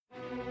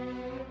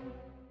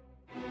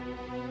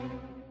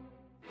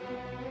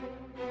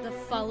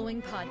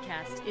following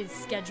podcast is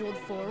scheduled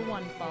for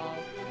one fall.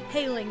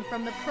 Hailing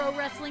from the Pro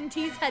Wrestling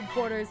Tees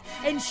headquarters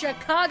in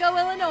Chicago,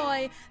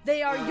 Illinois,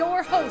 they are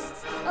your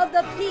hosts of the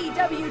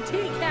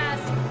PWT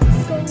cast,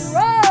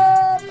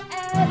 Scrub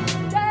and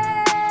Stank!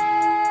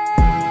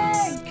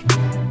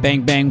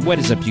 Bang, bang, what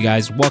is up, you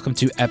guys? Welcome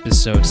to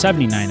episode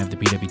 79 of the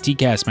PWT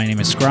cast. My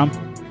name is Scrum.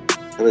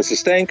 And this is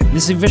Stank.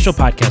 This is the official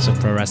podcast of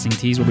Pro Wrestling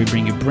Tees, where we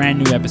bring you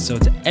brand new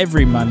episodes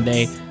every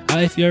Monday.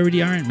 If you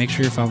already aren't, make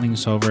sure you're following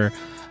us over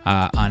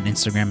on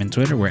Instagram and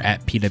Twitter. We're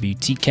at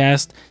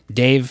PWTcast.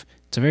 Dave,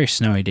 it's a very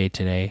snowy day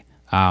today.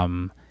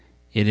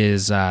 It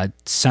is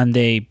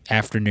Sunday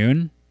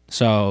afternoon,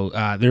 so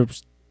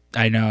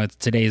I know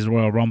today's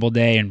Royal Rumble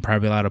day, and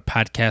probably a lot of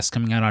podcasts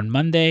coming out on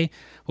Monday.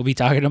 We'll be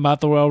talking about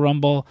the Royal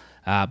Rumble,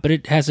 but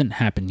it hasn't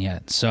happened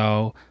yet.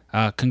 So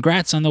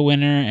congrats on the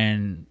winner,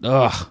 and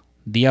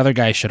the other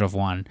guy should have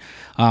won.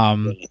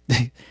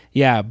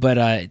 Yeah, but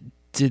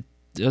it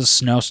was a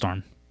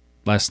snowstorm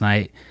last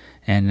night,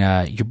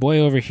 and your boy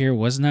over here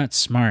was not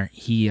smart.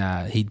 He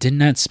did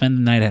not spend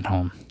the night at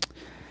home,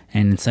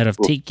 and instead of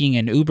taking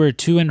an Uber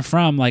to and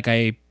from like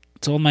I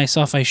told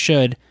myself I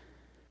should,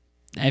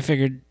 I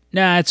figured,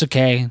 nah, it's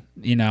okay.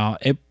 You know,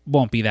 it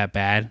won't be that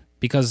bad,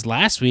 because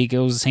last week it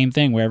was the same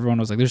thing where everyone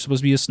was like, there's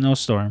supposed to be a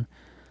snowstorm,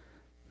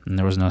 and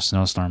there was no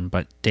snowstorm.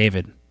 But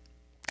David,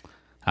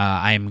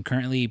 I am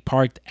currently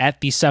parked at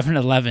the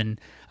 7-Eleven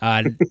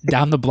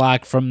down the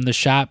block from the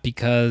shop,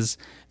 because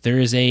there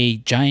is a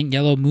giant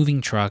yellow moving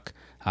truck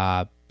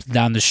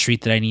down the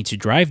street that I need to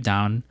drive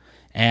down,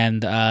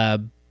 and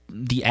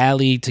the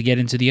alley to get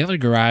into the other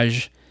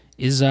garage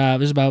is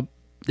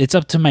it's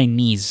up to my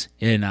knees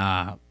in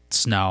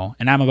snow,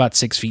 and I'm about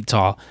 6 feet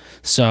tall,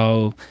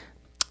 so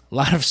a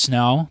lot of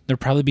snow. There'll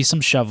probably be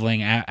some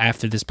shoveling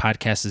after this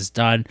podcast is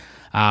done.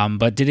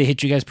 But did it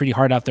hit you guys pretty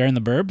hard out there in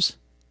the burbs?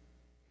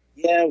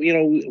 Yeah, you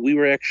know, we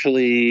were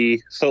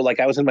actually,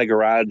 I was in my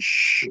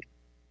garage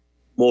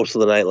most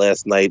of the night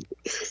last night.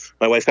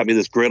 My wife got me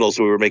this griddle,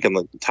 so we were making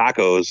the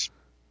tacos,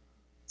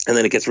 and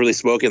then it gets really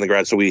smoky in the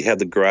garage, so we had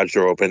the garage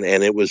door open,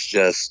 and it was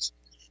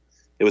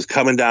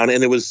coming down,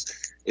 and it was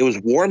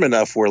warm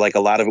enough where like a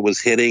lot of it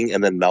was hitting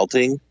and then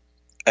melting,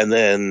 and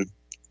then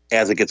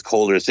as it gets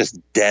colder, it's just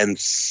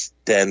dense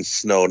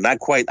snow. Not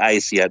quite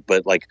ice yet,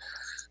 but like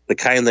the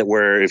kind that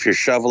where if you're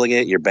shoveling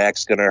it, your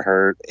back's gonna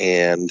hurt.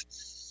 And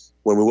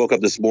when we woke up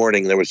this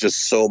morning, there was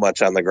just so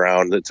much on the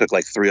ground. It took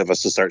like three of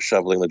us to start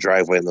shoveling the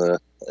driveway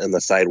and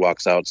the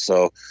sidewalks out.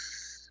 So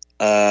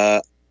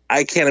I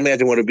can't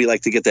imagine what it'd be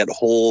like to get that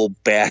whole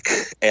back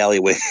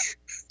alleyway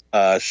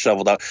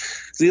shoveled out.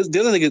 The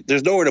other thing is,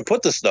 there's nowhere to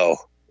put the snow.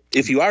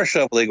 If you are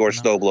shoveling or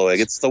snow blowing,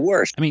 it's the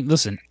worst. I mean,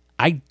 listen,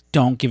 I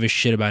don't give a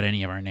shit about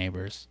any of our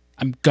neighbors.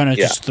 I'm gonna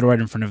just throw it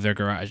in front of their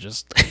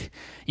garages.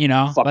 You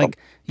know, Fuck like 'em.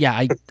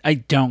 Yeah, I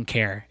don't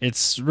care.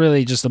 It's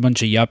really just a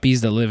bunch of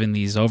yuppies that live in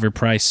these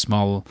overpriced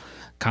small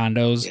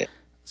condos. Yeah.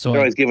 So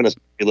They're always giving us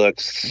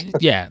looks.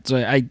 yeah, so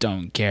I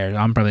don't care.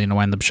 I'm probably gonna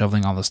wind up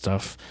shoveling all the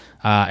stuff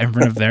in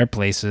front of their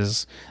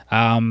places.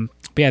 But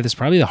yeah, this is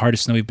probably the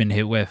hardest snow we've been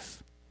hit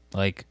with,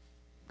 like,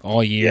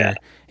 all year.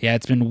 Yeah,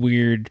 it's been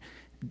weird,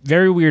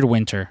 very weird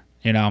winter.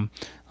 You know,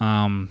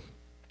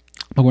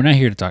 but we're not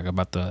here to talk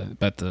about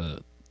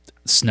the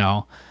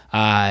snow.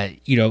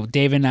 You know,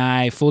 Dave and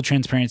I, full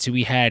transparency,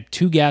 we had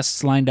two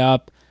guests lined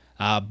up.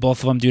 Both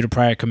of them, due to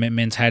prior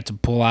commitments, had to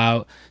pull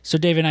out. So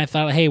Dave and I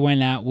thought, hey, why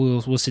not?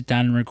 We'll sit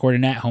down and record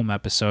an at-home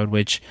episode,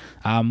 which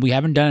we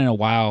haven't done in a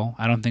while.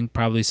 I don't think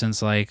probably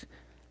since like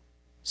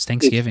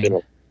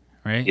Thanksgiving,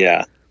 right?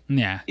 Yeah.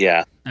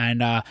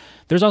 And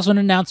there's also an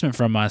announcement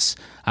from us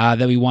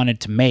that we wanted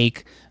to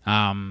make.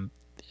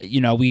 You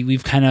know,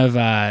 we've kind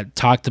of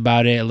talked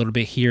about it a little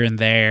bit here and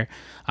there.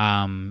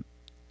 And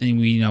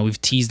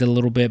we've teased it a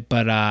little bit,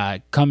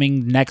 but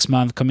coming next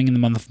month, coming in the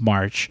month of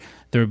March,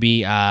 there will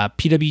be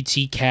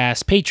PWT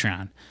Cast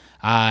Patreon.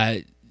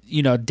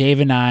 You know, Dave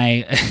and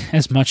I,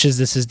 as much as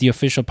this is the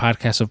official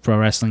podcast of Pro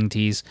Wrestling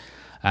Tees,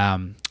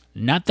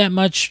 not that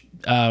much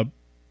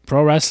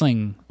pro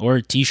wrestling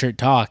or t-shirt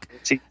talk.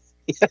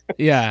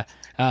 Yeah.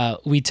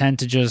 We tend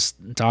to just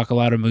talk a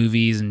lot of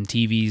movies and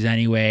TVs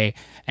anyway.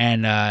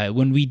 And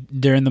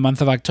during the month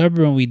of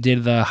October, when we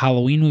did the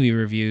Halloween movie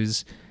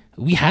reviews,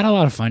 we had a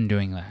lot of fun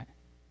doing that.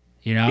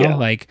 You know,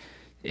 like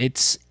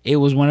it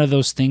was one of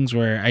those things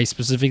where I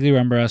specifically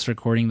remember us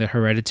recording the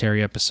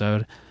Hereditary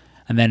episode,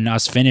 and then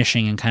us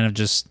finishing and kind of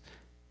just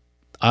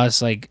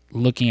us like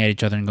looking at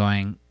each other and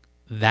going,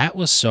 that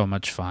was so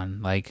much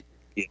fun. Like,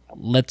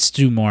 let's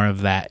do more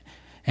of that.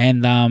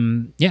 And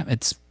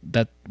it's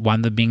that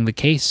wound up being the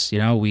case. You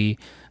know, we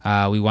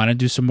want to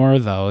do some more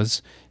of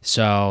those.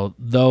 So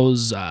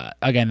those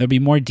again, there'll be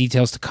more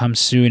details to come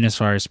soon as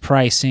far as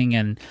pricing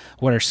and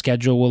what our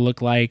schedule will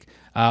look like.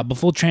 But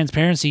full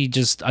transparency,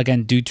 just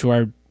again, due to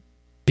our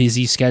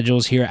busy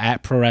schedules here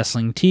at Pro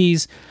Wrestling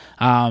Tees,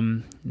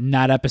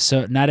 not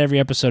every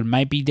episode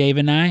might be Dave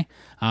and I.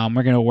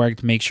 We're gonna work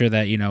to make sure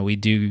that we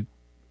do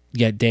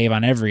get Dave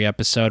on every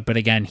episode. But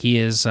again, he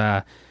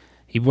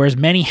wears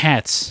many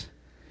hats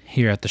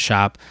here at the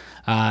shop.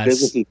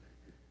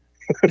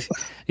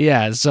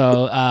 Yeah,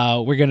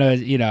 so we're gonna,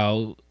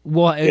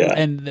 well, Yeah.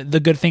 and the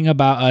good thing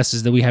about us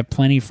is that we have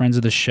plenty of friends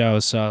of the show.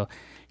 So,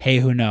 hey,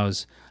 who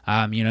knows?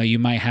 You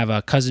might have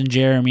a cousin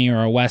Jeremy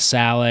or a Wes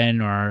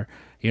Allen or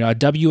a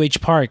WH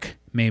Park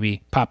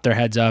maybe pop their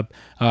heads up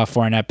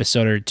for an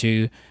episode or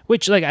two.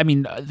 Which,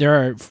 there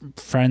are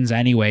friends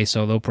anyway,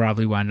 so they'll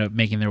probably wind up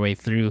making their way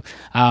through.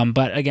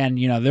 But again,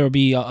 there will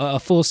be a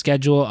full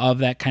schedule of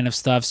that kind of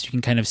stuff, so you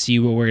can kind of see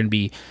what we're going to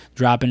be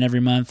dropping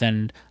every month,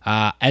 and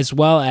as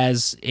well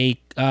as a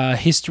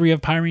history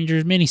of Power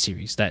Rangers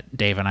miniseries that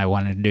Dave and I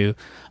wanted to do.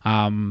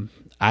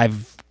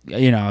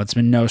 It's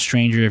been no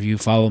stranger if you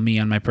follow me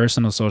on my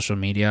personal social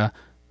media,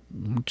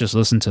 just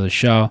listen to the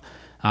show.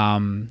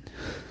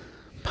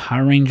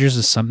 Power Rangers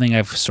is something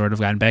I've sort of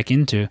gotten back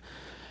into,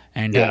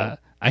 and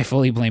I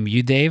fully blame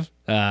you, Dave,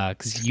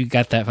 because you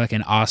got that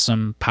fucking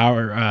awesome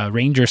Power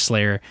Ranger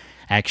Slayer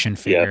action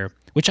figure,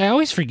 which I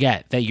always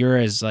forget that you're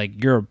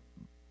a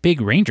big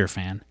Ranger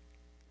fan.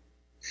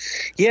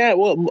 Yeah,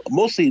 well,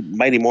 mostly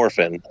Mighty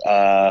Morphin.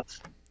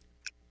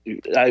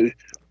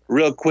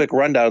 Real quick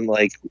rundown,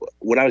 like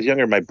when I was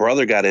younger, my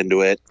brother got into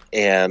it,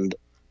 and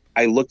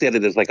I looked at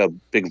it as like a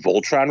big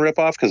Voltron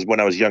ripoff, because when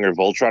I was younger,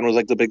 Voltron was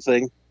like the big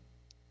thing.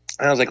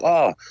 And I was like,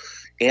 oh,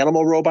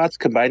 animal robots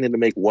combined into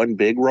make one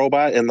big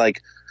robot. And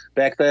like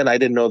back then I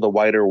didn't know the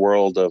wider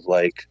world of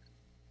like,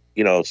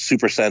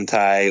 Super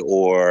Sentai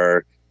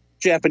or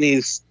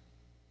Japanese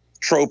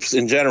tropes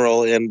in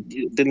general, and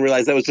didn't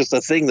realize that was just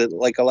a thing that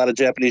like a lot of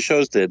Japanese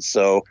shows did.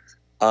 So,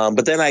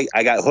 but then I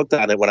got hooked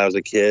on it when I was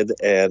a kid,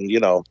 and,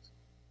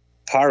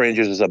 Power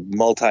Rangers is a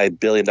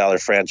multi-billion-dollar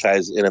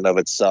franchise in and of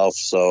itself.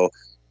 So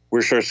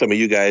we're sure some of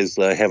you guys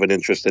have an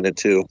interest in it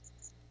too.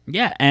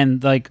 Yeah.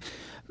 And like,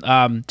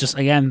 just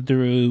again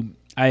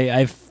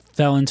I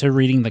fell into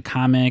reading the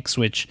comics,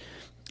 which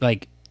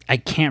like I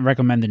can't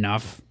recommend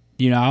enough.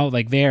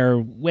 Like they are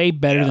way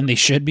better than they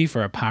should be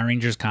for a Power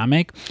Rangers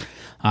comic.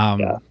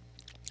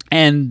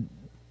 And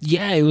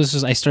it was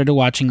just I started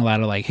watching a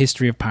lot of like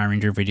history of Power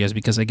Ranger videos,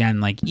 because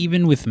again, like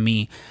even with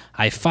me,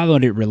 I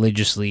followed it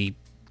religiously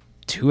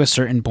to a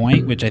certain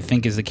point, which I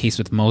think is the case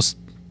with most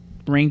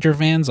Ranger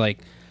fans. Like,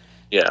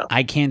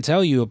 I can't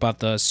tell you about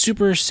the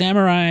Super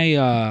Samurai,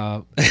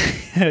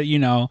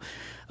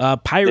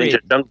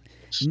 pirate,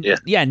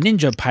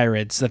 ninja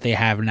pirates that they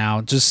have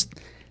now, just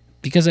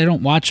because I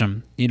don't watch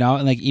them, and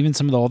like even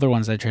some of the older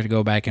ones I try to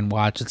go back and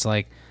watch, it's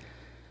like,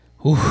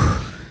 whew,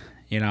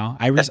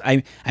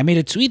 I made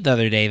a tweet the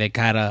other day that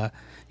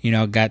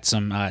got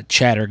some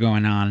chatter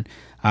going on,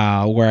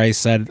 where I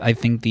said I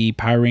think the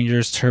Power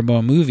Rangers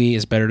Turbo movie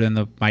is better than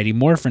the Mighty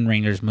Morphin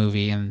Rangers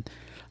movie, and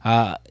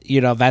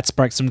that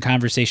sparked some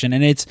conversation,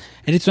 and it's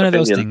one of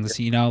those things,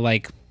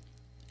 like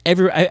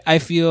I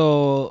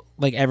feel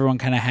like everyone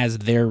kind of has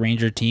their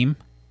Ranger team,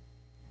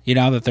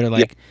 that they're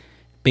like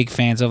big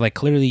fans of, like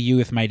clearly you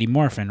with Mighty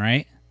Morphin,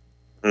 right?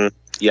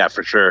 Yeah,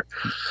 for sure.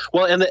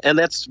 Well, and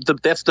that's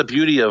the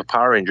beauty of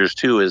Power Rangers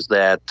too, is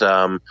that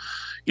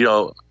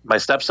my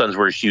stepsons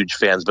were huge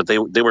fans, but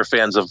they were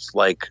fans of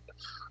like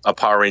a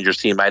Power Rangers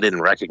team I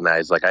didn't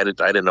recognize. Like I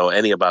didn't know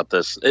any about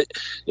this,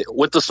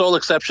 with the sole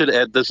exception,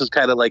 and this is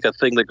kind of like a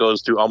thing that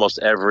goes through almost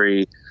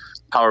every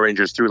Power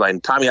Rangers through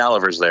line. Tommy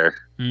Oliver's there.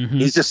 Mm-hmm.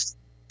 He's just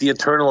the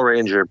Eternal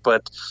Ranger.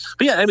 But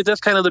yeah, I mean, that's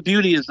kind of the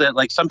beauty, is that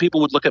like some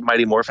people would look at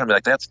Mighty Morphin and be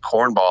like, that's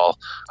cornball.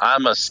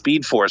 I'm a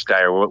Speed Force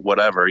guy or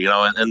whatever,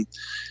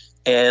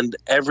 and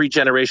every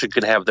generation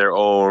could have their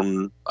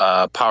own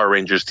Power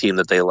Rangers team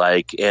that they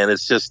like. And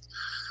it's just,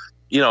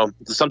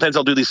 sometimes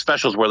they'll do these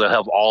specials where they'll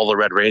have all the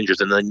Red Rangers,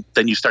 and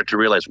then you start to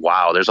realize,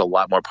 wow, there's a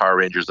lot more Power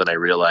Rangers than I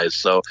realized.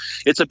 So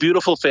it's a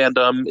beautiful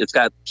fandom. It's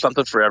got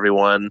something for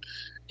everyone.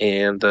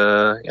 And,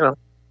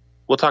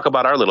 we'll talk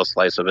about our little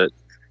slice of it.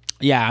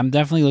 Yeah, I'm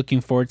definitely looking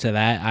forward to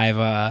that.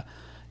 I'm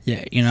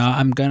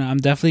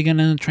definitely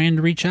gonna try and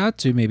reach out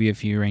to maybe a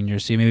few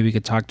Rangers. See, maybe we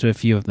could talk to a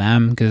few of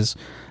them, because,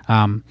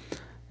 again,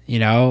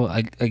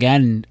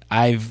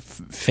 I've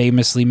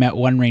famously met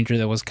one Ranger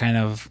that was kind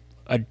of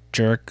a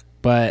jerk,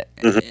 but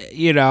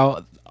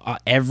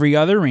every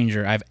other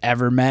Ranger I've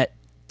ever met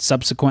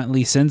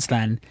subsequently since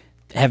then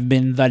have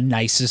been the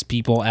nicest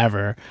people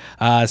ever.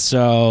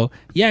 So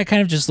yeah,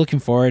 kind of just looking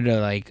forward to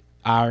like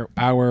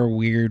our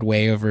weird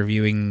way of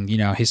reviewing,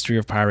 history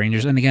of Power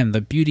Rangers. And again,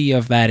 the beauty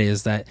of that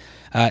is that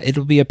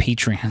it'll be a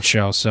Patreon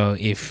show. So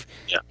if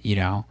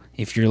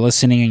you're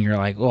listening and you're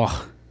like,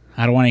 oh,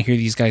 I don't want to hear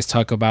these guys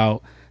talk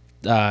about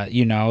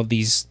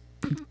these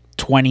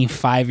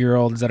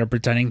 25-year-olds that are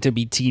pretending to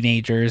be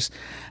teenagers,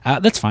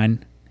 that's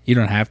fine. You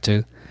don't have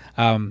to.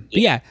 But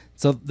yeah,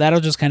 so that'll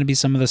just kind of be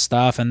some of the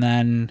stuff. And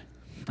then,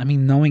 I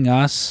mean, knowing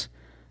us,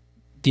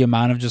 the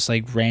amount of just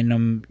like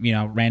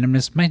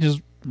randomness, might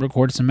just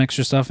record some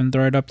extra stuff and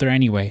throw it up there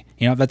anyway.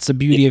 That's the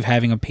beauty of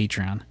having a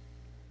Patreon.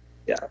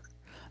 Yeah.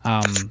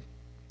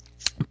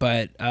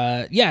 But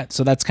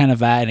so that's kind of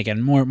that. And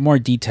again, more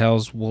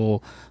details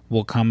will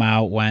come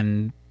out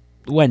when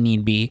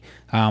need be.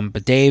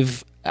 But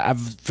Dave, I'm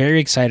very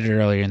excited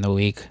earlier in the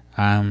week.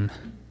 Friend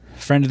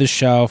of the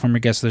show, former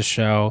guest of the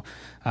show,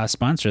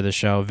 sponsor of the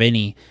show,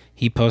 Vinny,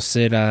 he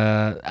posted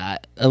a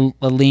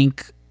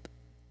link,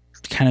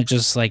 kind of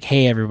just like,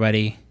 hey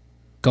everybody,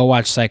 go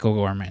watch Psycho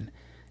Gorman.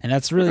 And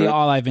that's really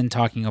all I've been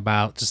talking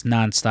about, just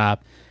nonstop.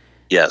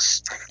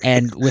 Yes.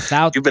 And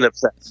without... You've been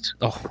obsessed.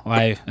 Oh,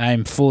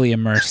 I'm fully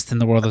immersed in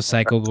the world of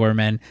Psycho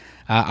Gorman.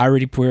 I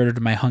already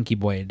pre-ordered my Hunky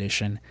Boy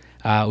edition,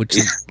 which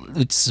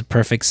is a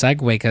perfect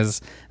segue,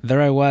 because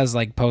there I was,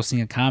 like,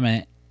 posting a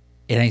comment,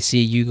 and I see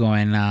you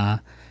going,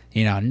 not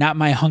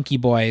my Hunky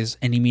Boys,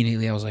 and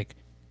immediately I was like,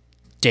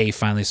 Dave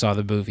finally saw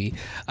the movie.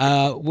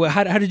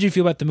 How did you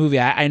feel about the movie?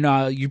 I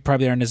know you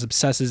probably aren't as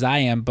obsessed as I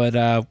am, but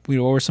what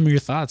were some of your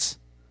thoughts?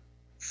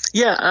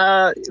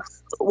 Yeah.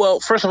 Well,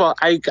 first of all,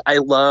 I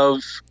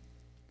love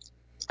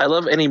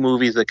any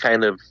movies that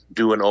kind of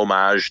do an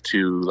homage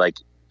to like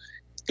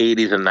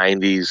 80s and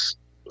 90s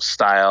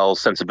style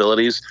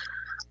sensibilities.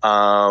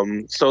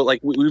 So like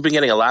we've been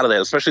getting a lot of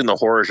that, especially in the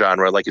horror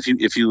genre. Like if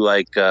you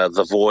like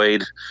The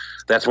Void,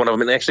 that's one of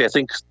them. And actually, I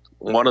think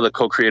one of the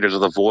co-creators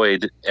of The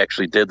Void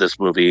actually did this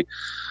movie.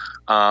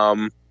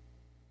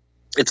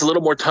 It's a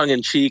little more tongue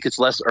in cheek. It's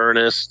less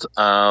earnest.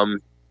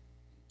 And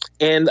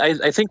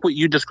I think what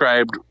you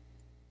described,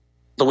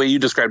 the way you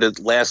described it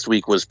last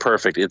week, was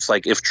perfect. It's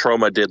like if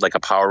Trauma did like a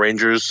Power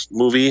Rangers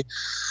movie,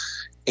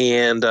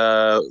 and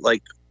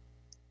like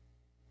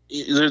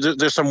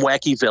there's some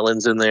wacky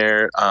villains in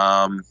there.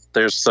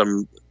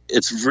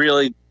 It's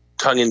really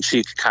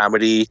tongue-in-cheek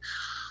comedy.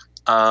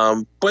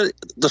 But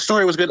the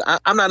story was good.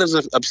 I'm not as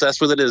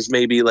obsessed with it as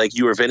maybe like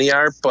you or Vinny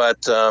are,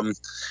 but the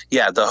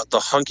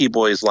Hunky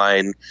Boys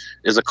line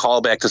is a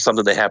callback to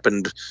something that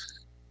happened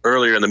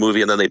earlier in the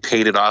movie, and then they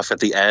paid it off at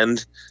the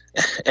end.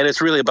 And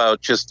it's really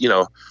about just,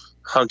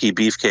 hunky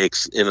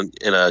beefcakes in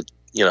a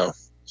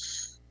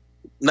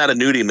not a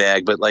nudie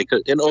mag, but like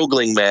an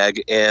ogling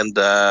mag. And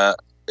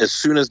as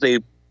soon as they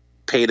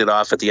paid it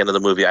off at the end of the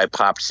movie, I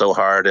popped so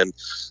hard, and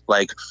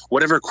like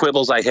whatever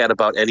quibbles I had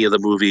about any of the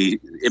movie,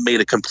 it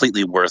made it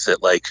completely worth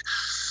it. Like,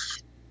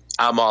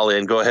 I'm all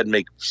in. Go ahead and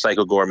make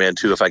Psycho Gorman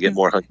 2 if I get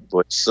more Hunky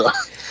Boys. So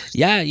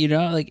yeah,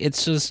 like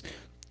it's just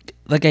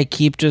like I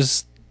keep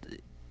just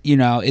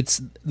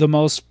it's the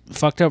most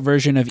fucked up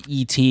version of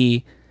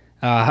E.T.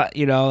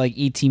 Like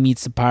E.T.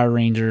 meets the Power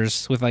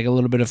Rangers with like a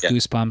little bit of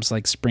Goosebumps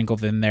like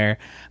sprinkled in there.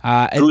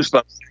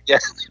 Goosebumps, yeah.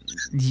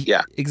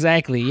 Yeah,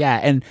 exactly, yeah.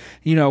 And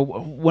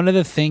one of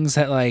the things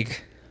that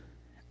like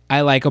I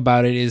like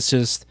about it is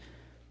just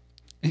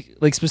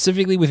like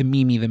specifically with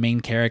Mimi, the main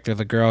character,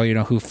 the girl,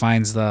 who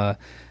finds the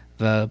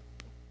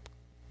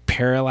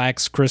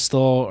parallax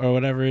crystal or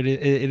whatever it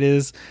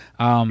is.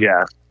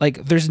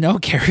 Like there's no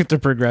character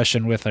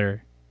progression with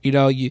her.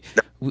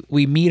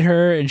 We meet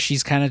her and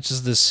she's kind of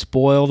just this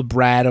spoiled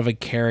brat of a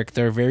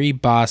character, very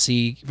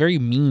bossy, very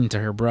mean to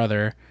her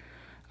brother.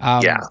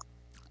 And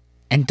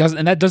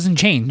that doesn't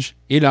change.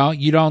 You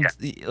don't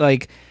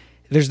like.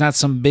 There's not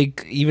some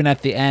big, even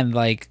at the end,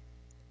 like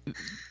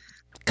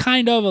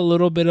kind of a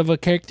little bit of a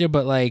character,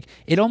 but like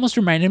it almost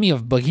reminded me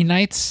of Boogie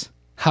Nights.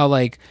 How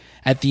like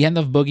at the end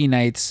of Boogie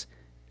Nights,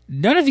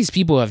 none of these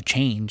people have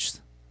changed.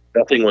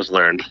 Nothing was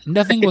learned.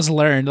 Nothing was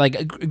learned.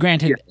 Like,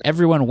 granted,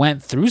 everyone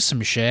went through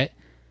some shit,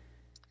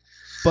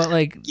 but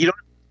like,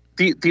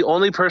 the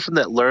only person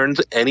that learned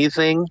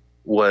anything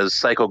was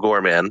Psycho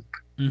Gorman,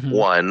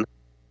 one,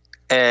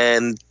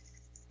 and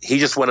he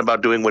just went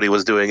about doing what he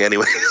was doing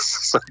anyways.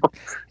 So.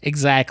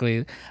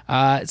 Exactly.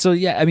 So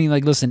yeah, I mean,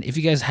 like, listen, if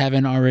you guys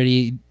haven't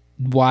already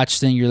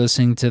watched and you're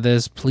listening to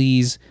this,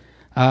 please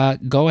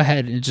go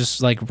ahead and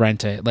just like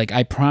rent it. Like,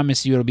 I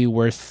promise you, it'll be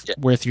worth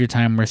your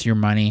time, worth your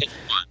money.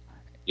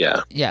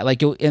 Yeah,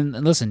 like you'll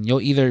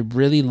either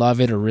really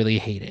love it or really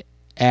hate it,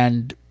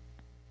 and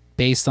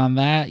based on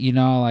that,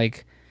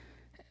 like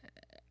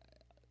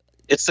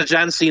it's the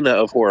John Cena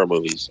of horror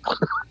movies.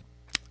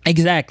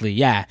 Exactly.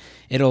 Yeah,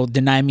 it'll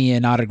deny me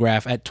an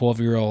autograph at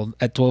 12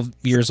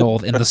 years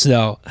old in the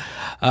snow.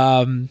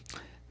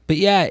 But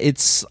yeah,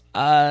 it's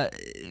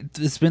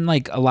been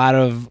like a lot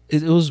of.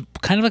 It was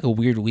kind of like a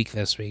weird week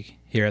this week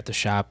here at the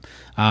shop.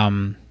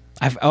 I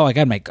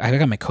got my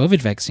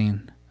COVID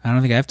vaccine. I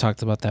don't think I've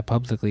talked about that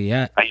publicly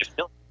yet. How you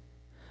feel?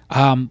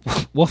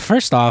 Well,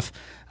 first off,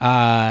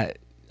 I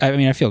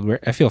mean, I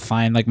feel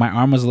fine. Like my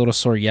arm was a little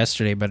sore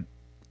yesterday, but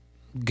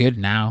good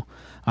now.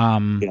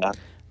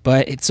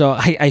 But so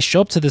I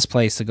show up to this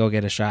place to go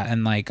get a shot,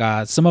 and like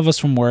some of us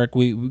from work,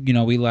 we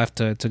left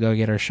to go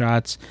get our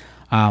shots.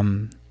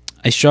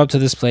 I show up to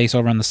this place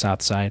over on the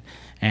south side,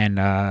 and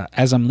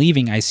as I'm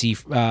leaving, I see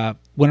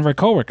one of our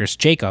coworkers,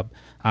 Jacob.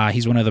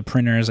 He's one of the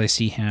printers. I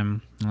see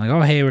him. I'm like,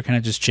 oh, hey, we're kind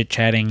of just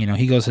chit-chatting.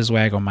 He goes his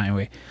way, I go my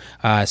way.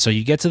 So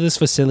you get to this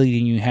facility,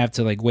 and you have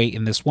to like wait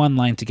in this one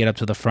line to get up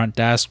to the front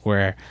desk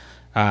where,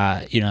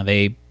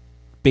 they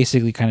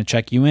basically kind of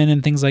check you in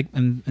and things like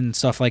and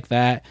stuff like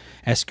that,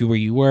 ask you where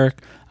you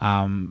work.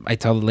 I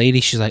tell the lady,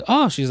 she's like,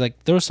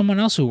 there was someone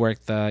else who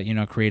worked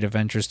the, Creative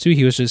Ventures too.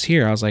 He was just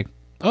here. I was like,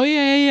 oh,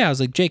 yeah. I was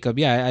like, Jacob,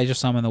 yeah, I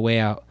just saw him on the way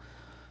out.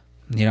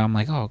 I'm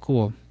like, oh,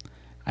 cool.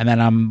 And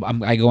then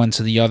I go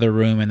into the other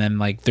room, and then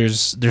like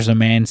there's a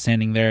man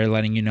standing there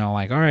letting you know,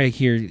 like, all right,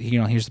 here,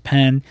 here's the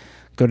pen.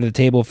 go to the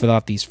table, fill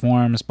out these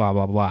forms, blah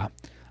blah blah.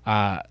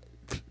 I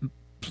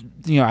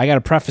got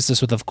to preface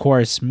this with, of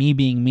course, me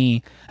being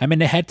me. I'm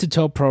into head to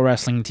toe pro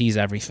wrestling tees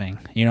everything.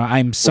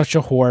 I'm such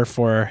a whore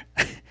for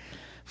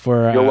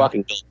You're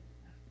walking.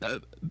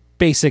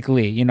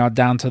 basically,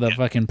 down to the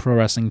fucking pro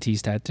wrestling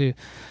tees tattoo.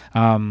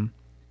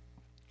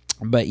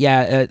 But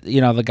yeah,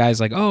 the guy's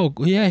like, oh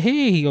yeah,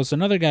 hey, he goes,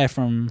 another guy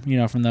from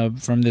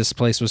this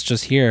place was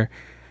just here.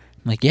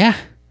 I'm like, yeah,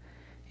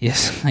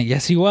 yes, I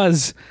guess he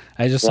was.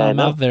 I just saw him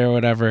out there or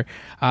whatever.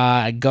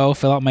 I go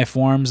fill out my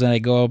forms and I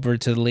go over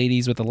to the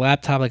ladies with the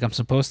laptop like I'm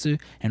supposed to.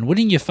 And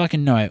wouldn't you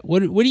fucking know it? What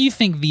do you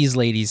think these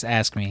ladies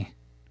ask me?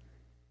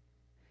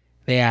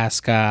 They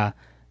ask,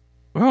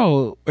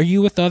 bro, are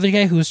you with the other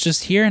guy who was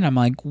just here? And I'm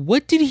like,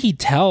 what did he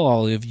tell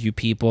all of you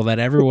people that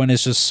everyone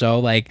is just so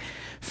like,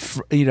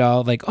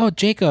 like, oh,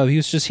 Jacob, he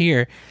was just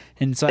here.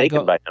 And so Taken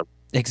I go, by him.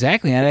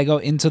 exactly. And I go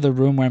into the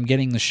room where I'm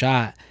getting the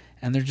shot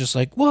and they're just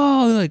like,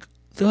 whoa,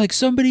 they're like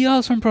somebody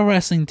else from Pro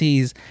Wrestling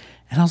Tees.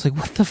 And I was like,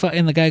 what the fuck?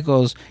 And the guy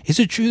goes, is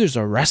it true there's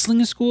a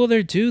wrestling school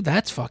there too?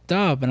 That's fucked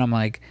up. And I'm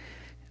like,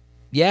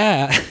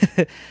 yeah.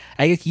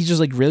 He just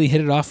like really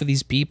hit it off with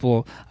these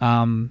people.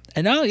 And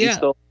oh yeah.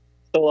 Stole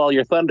all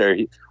your thunder.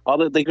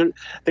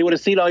 They would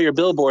have seen all your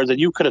billboards, and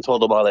you could have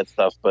told them all that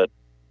stuff, but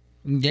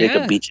they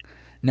could beat you.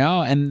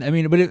 No, and I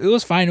mean, but it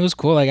was fine. It was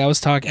cool. Like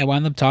I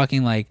wound up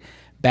talking like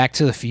Back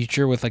to the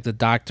Future with like the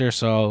doctor.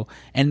 So,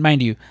 and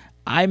mind you,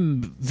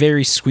 I'm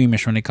very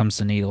squeamish when it comes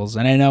to needles,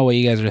 and I know what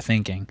you guys are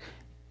thinking.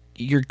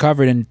 You're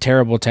covered in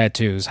terrible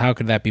tattoos. How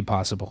could that be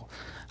possible?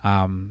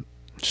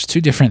 Just two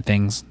different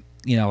things.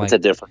 Like it's a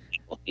different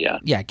deal. Yeah.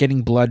 Yeah,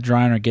 getting blood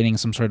drawn or getting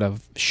some sort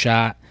of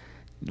shot,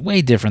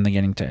 way different than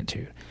getting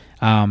tattooed.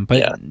 But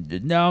yeah.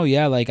 No,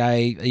 yeah, like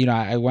I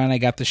when I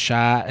got the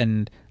shot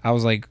and I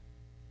was like,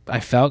 I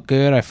felt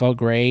good. I felt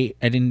great.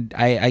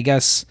 I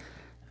guess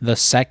the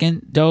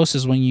second dose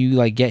is when you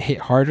like get hit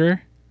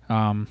harder.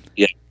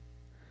 Yeah.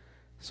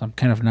 So I'm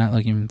kind of not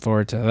looking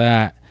forward to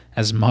that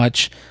as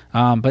much.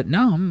 But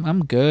no,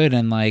 I'm good.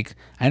 And like,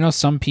 I know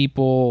some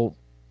people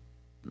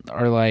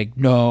are like,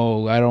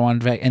 no, I don't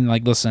want and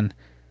like, listen,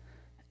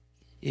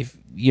 if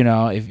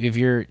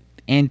you're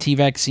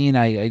anti-vaccine,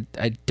 I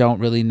don't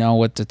really know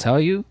what to tell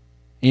you.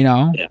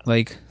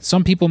 Like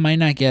some people might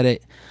not get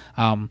it.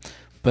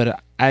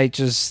 But I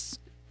just,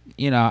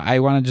 I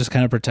want to just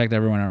kind of protect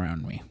everyone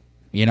around me,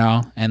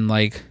 and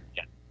like,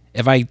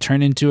 if I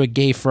turn into a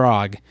gay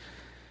frog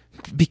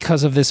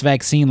because of this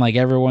vaccine, like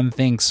everyone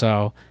thinks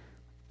so,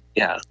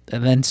 yeah,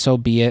 and then so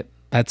be it.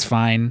 That's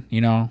fine.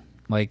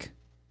 Like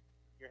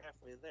you're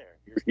halfway there.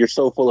 You're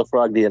so full of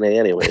frog DNA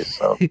anyways.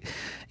 So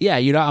yeah,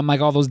 I'm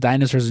like all those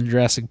dinosaurs in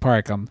Jurassic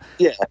Park. I'm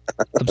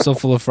so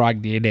full of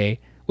frog DNA,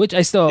 which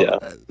I still,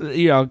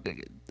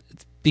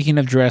 speaking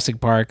of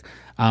Jurassic Park,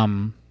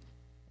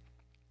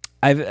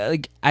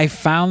 I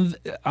found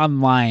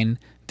online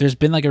there's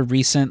been like a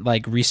recent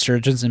like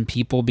resurgence in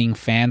people being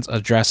fans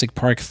of Jurassic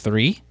Park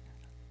 3.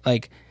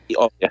 Like,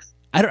 oh yeah,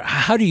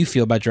 how do you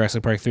feel about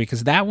Jurassic Park 3?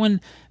 Because that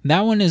one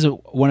is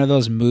one of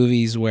those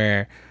movies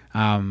where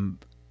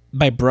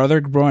my brother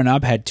growing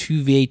up had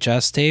 2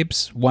 VHS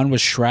tapes. One was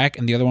Shrek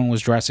and the other one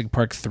was Jurassic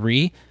Park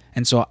 3.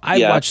 And so I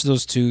watched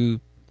those two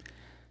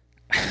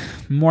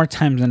more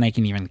times than I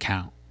can even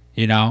count,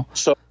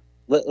 So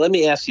let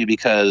me ask you,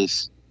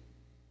 because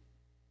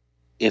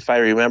if I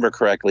remember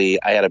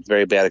correctly, I had a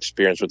very bad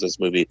experience with this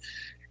movie.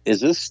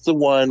 Is this the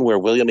one where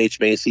William H.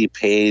 Macy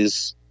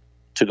pays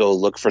to go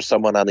look for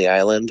someone on the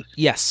island?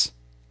 Yes.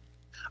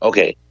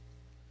 Okay.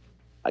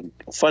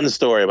 Fun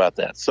story about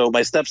that. So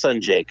my stepson,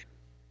 Jake,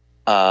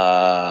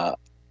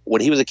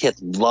 when he was a kid,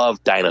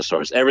 loved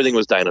dinosaurs. Everything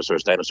was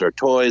dinosaurs. Dinosaur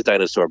toys,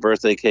 dinosaur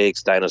birthday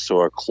cakes,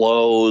 dinosaur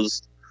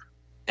clothes.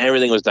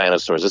 Everything was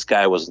dinosaurs. This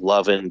guy was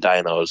loving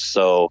dinos.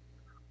 So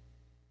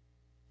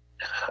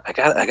I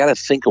got to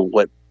think of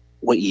what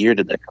year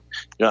did that come?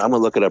 I'm gonna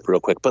look it up real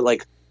quick. But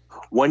like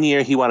one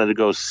year he wanted to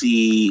go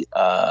see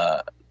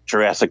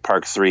Jurassic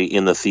Park 3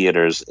 in the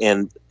theaters,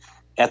 and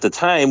at the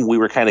time we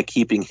were kind of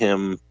keeping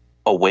him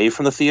away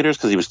from the theaters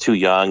because he was too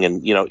young.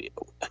 And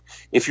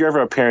if you're ever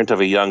a parent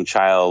of a young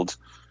child,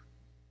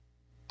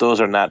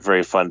 those are not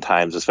very fun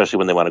times, especially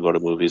when they want to go to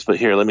movies. But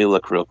here, let me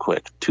look real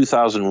quick.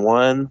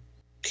 2001.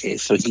 Okay,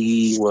 so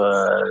he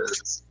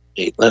was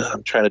 8.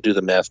 I'm trying to do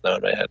the math now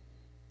in my head.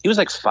 He was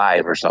like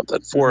 5 or something,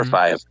 4 or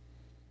 5.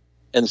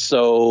 And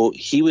so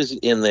he was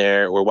in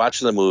there, we're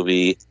watching the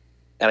movie,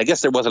 and I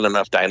guess there wasn't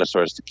enough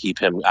dinosaurs to keep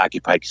him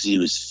occupied because he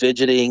was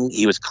fidgeting,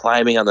 he was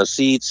climbing on the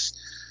seats,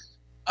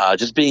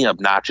 just being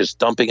obnoxious,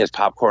 dumping his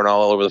popcorn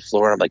all over the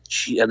floor. And I'm like,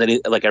 gee. And then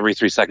he, like every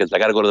 3 seconds, I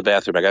got to go to the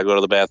bathroom.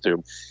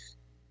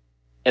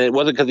 And it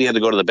wasn't because he had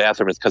to go to the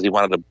bathroom, it's because he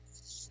wanted to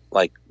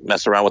like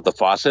mess around with the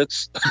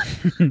faucets,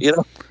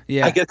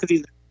 Yeah. I guess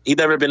because he'd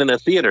never been in a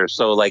theater.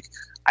 So like,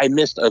 I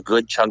missed a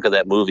good chunk of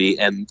that movie,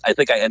 and I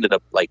think I ended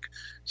up like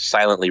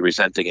silently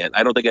resenting it.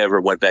 I don't think I ever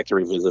went back to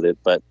revisit it,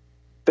 but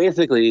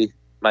basically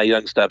my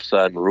young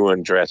stepson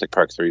ruined Jurassic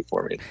Park 3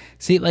 for me.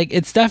 See, like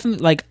it's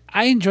definitely like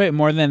I enjoy it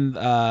more than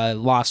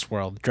Lost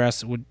World,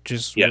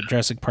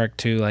 Jurassic Park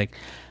 2. Like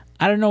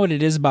I don't know what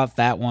it is about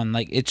that one.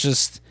 Like, it's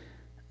just,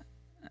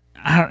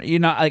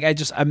 I'm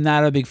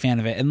not a big fan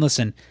of it. And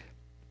listen,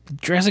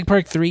 Jurassic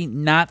Park 3,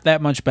 not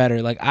that much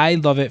better. Like, I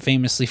love it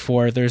famously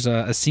for, there's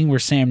a scene where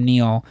Sam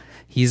Neill,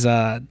 he's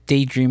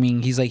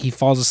daydreaming. He's like, he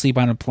falls asleep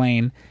on a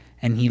plane,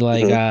 and he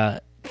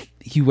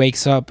he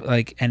wakes up,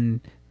 like,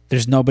 and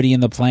there's nobody in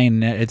the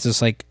plane. It's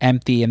just like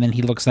empty, and then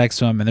he looks next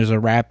to him, and there's a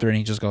raptor, and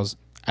he just goes,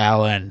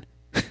 Alan.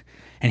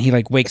 And he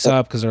like wakes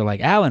up because they're like,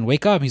 Alan,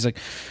 wake up. He's like,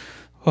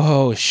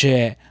 oh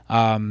shit.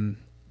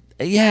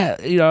 Yeah,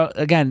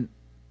 again,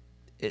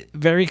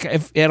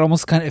 it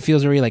almost kind of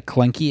feels very like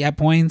clunky at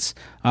points.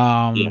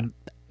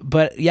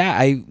 But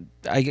yeah,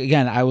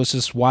 I was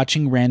just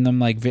watching random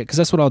like because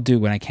that's what I'll do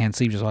when I can't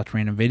sleep, just watch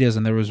random videos.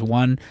 And there was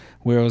one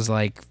where it was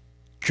like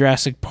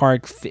Jurassic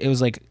Park. It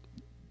was like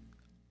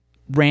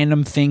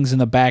random things in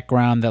the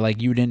background that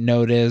like you didn't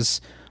notice,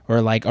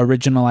 or like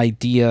original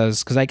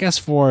ideas. Because I guess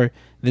for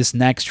this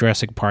next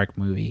Jurassic Park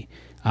movie,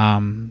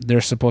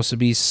 there's supposed to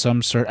be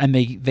some sort, and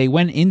they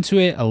went into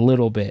it a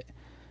little bit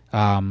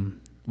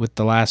with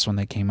the last one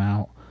that came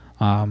out,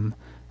 a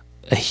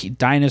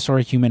dinosaur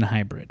human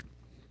hybrid.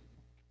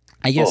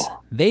 I guess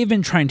they've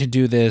been trying to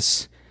do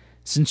this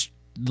since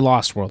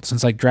Lost World,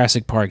 since like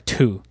Jurassic Park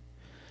 2.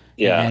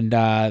 Yeah. And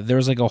there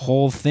was like a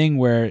whole thing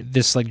where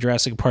this like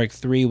Jurassic Park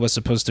 3 was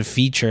supposed to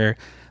feature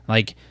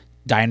like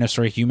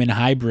dinosaur human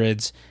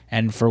hybrids,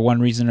 and for one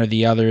reason or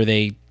the other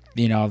they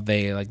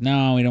like,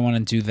 no, we don't want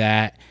to do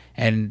that.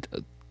 And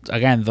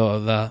again,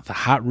 the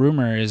hot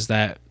rumor is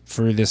that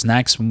for this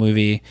next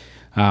movie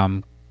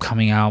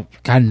coming out,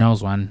 God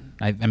knows when,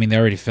 I mean they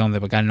already filmed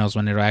it, but God knows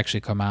when it'll actually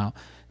come out,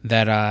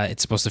 that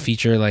it's supposed to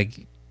feature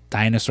like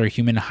dinosaur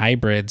human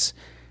hybrids,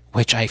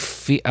 which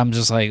I'm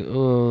just like,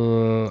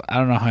 oh, I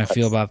don't know how I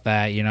feel about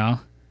that,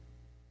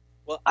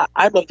 Well,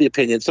 I'm of the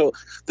opinion. So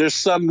there's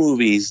some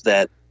movies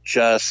that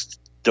just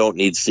don't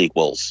need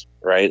sequels,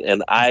 right?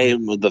 And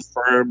I'm the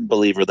firm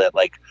believer that,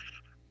 like,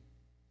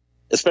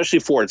 especially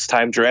for its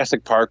time,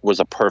 Jurassic Park was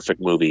a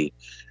perfect movie.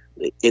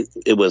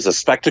 It was a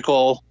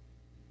spectacle.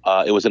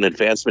 It was an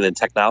advancement in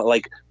technology.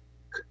 Like,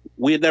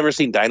 we had never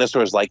seen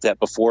dinosaurs like that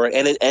before,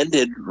 and it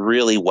ended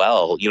really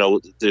well.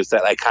 There's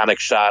that iconic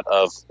shot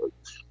of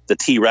the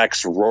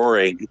T-Rex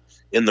roaring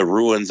in the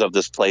ruins of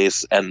this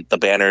place, and the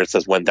banner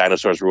says "When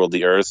dinosaurs ruled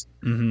the earth."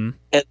 Mm-hmm.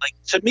 And like,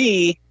 to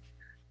me,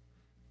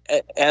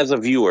 as a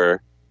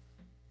viewer,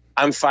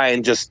 I'm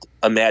fine just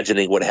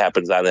imagining what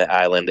happens on that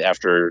island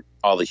after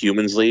all the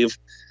humans leave.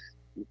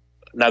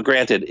 Now,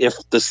 granted, if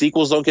the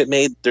sequels don't get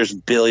made, there's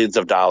billions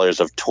of dollars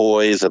of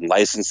toys and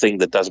licensing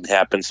that doesn't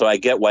happen. So I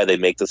get why they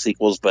make the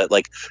sequels. But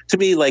like, to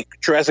me, like,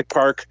 Jurassic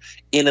Park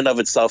in and of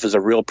itself is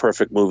a real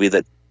perfect movie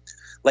that,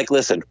 like,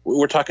 listen,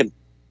 we're talking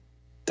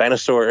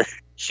dinosaur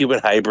human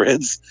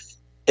hybrids.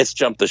 It's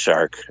jumped the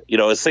shark.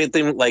 The same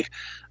thing. Like,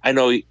 I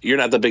know you're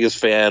not the biggest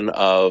fan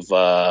of,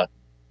 the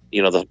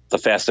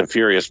Fast and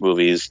Furious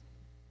movies.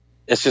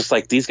 It's just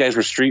like, these guys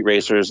were street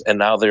racers, and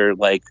now they're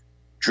like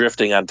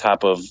drifting on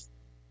top of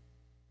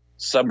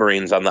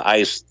submarines on the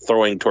ice,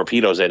 throwing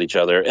torpedoes at each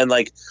other. And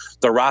like,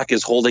 The Rock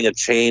is holding a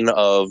chain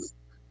of,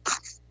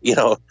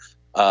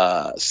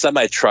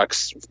 semi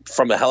trucks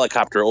from a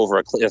helicopter over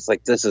a cliff. It's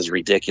like, this is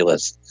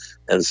ridiculous.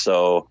 And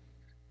so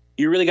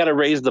you really got to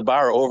raise the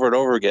bar over and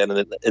over again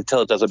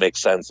until it doesn't make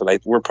sense. And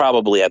we're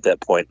probably at that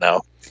point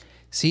now.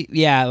 See,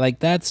 yeah, like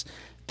that's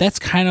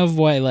kind of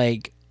what,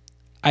 like,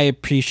 I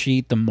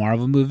appreciate the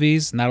Marvel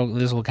movies. And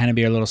this will kind of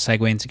be our little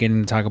segue into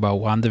getting to talk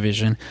about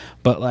WandaVision.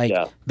 But like,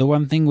 The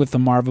one thing with the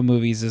Marvel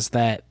movies is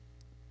that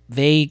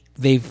they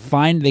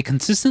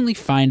consistently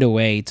find a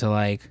way to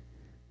like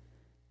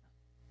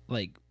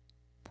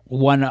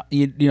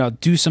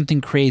do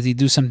something crazy,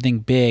 do something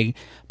big,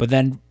 but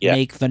then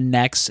make the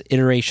next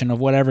iteration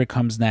of whatever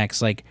comes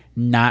next like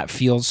not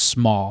feel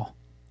small.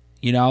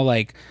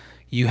 Like,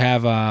 you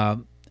have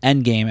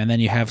Endgame, and then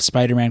you have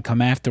Spider-Man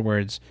come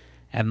afterwards,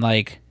 and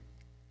like,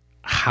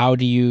 how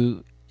do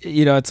you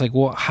it's like,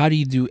 well, how do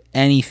you do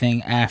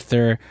anything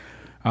after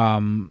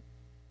even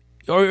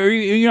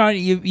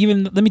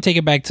let me take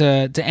it back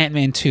to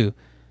Ant-Man 2.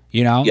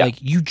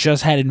 Like, you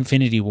just had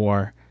Infinity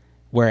War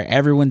where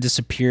everyone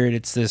disappeared.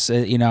 It's this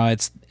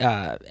it's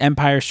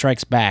Empire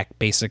Strikes Back,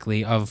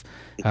 basically, of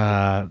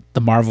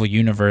the Marvel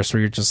universe,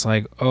 where you're just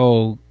like,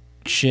 oh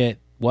shit,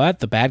 what,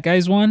 the bad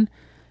guys won?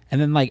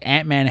 And then like,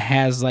 Ant-Man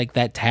has like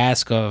that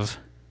task of,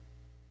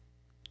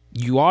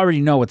 you already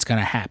know what's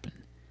gonna happen,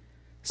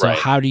 so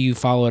how do you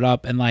follow it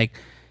up? And like,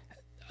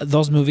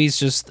 those movies,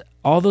 just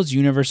all those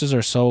universes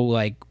are so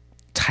like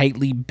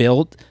tightly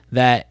built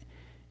that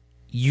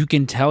you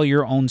can tell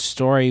your own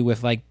story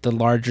with like the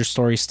larger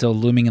story still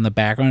looming in the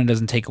background. It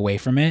doesn't take away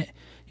from it,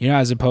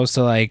 as opposed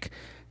to like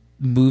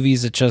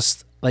movies that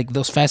just, like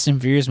those Fast and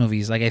Furious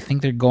movies, like I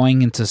think they're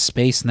going into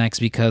space next,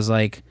 because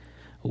like,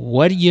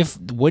 what do you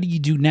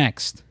do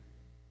next?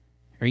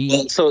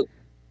 So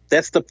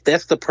that's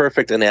the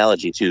perfect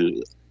analogy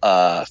to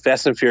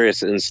Fast and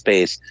Furious in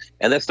space.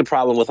 And that's the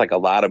problem with like a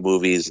lot of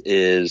movies,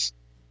 is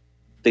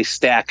they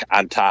stack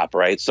on top,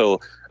 right?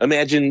 So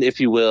imagine, if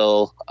you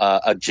will,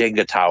 a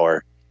Jenga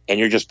tower, and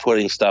you're just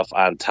putting stuff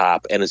on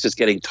top, and it's just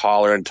getting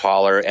taller and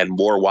taller and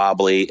more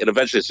wobbly, and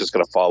eventually it's just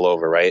going to fall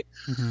over, right?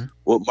 Mm-hmm.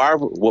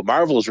 What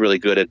Marvel is really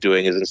good at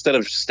doing is, instead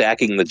of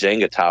stacking the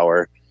Jenga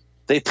tower,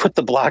 they put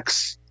the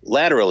blocks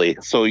laterally,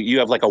 so you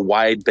have like a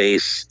wide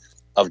base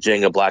of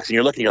Jenga blocks, and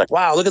you're like,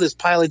 wow, look at this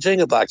pile of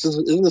Jenga blocks.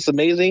 Isn't this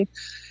amazing?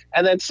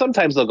 And then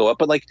sometimes they'll go up,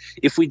 but like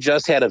if we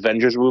just had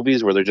Avengers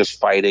movies where they're just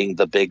fighting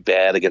the big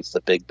bad against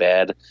the big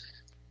bad,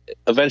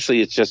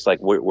 eventually it's just like,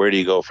 where do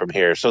you go from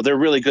here? So they're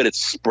really good at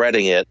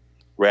spreading it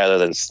rather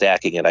than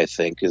stacking it. I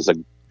think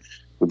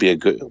would be a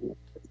good.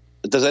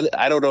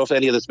 I don't know if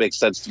any of this makes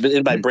sense, but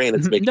in my brain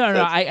it's making sense.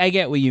 No, I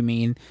get what you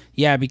mean.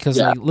 Yeah, because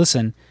like,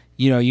 listen,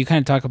 you kind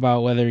of talk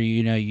about whether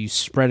you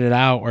spread it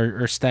out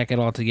or stack it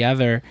all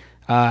together.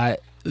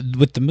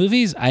 With the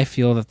movies, I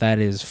feel that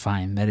is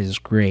fine. That is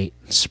great.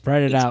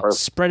 Spread it out.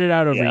 Perfect. Spread it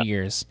out over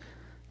years.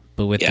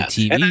 But with the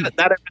TV, and not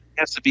everything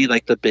has to be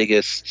like the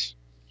biggest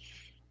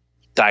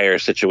dire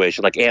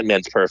situation. Like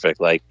Ant-Man's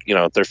perfect. Like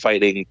they're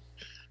fighting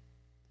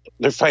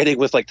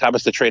with like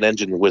Thomas the Train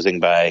Engine whizzing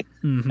by,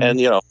 and for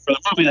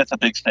the movie that's a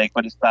big stake,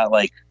 but it's not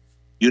like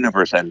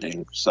universe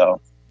ending. So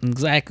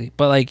exactly.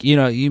 But like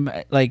you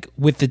like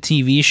with the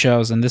TV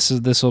shows, and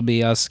this will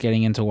be us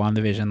getting into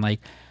WandaVision. Like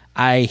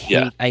I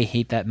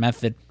hate that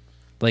method.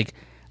 Like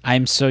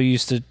I'm so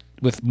used to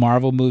with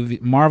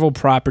Marvel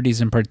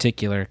properties in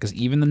particular, because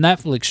even the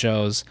Netflix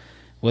shows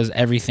was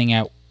everything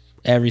at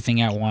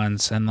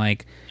once, and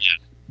like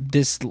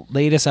this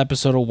latest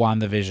episode of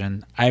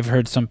WandaVision, I've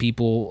heard some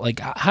people like,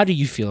 how do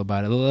you feel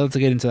about it? Let's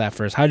get into that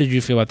first. How did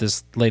you feel about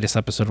this latest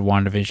episode of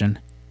WandaVision?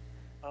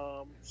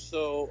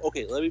 So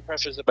okay, let me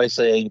preface it by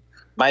saying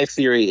my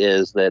theory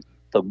is that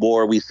the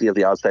more we see of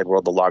the outside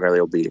world, the longer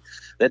they'll be.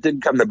 That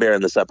didn't come to bear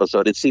in this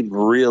episode. It seemed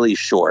really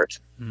short.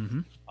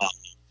 Mm-hmm.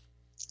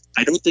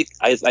 I don't think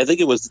I think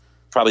it was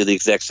probably the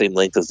exact same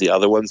length as the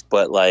other ones,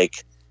 but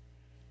like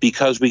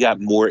because we got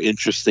more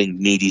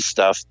interesting, meaty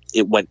stuff,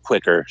 it went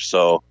quicker.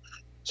 So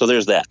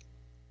there's that.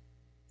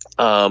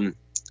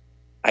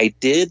 I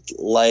did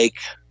like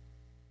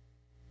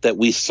that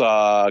we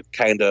saw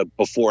kind of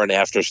before and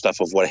after stuff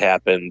of what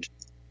happened.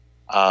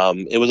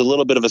 It was a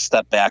little bit of a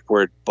step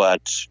backward,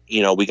 but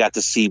we got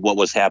to see what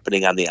was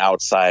happening on the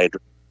outside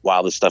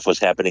while the stuff was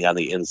happening on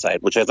the inside,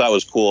 which I thought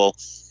was cool,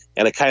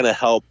 and it kind of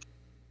helped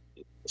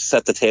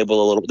set the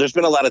table a little. There's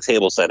been a lot of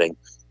table setting,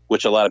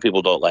 which a lot of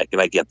people don't like, and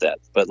I get that.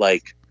 But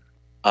like,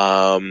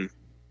 we're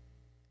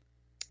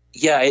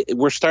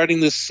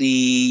starting to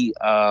see.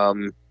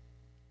 We're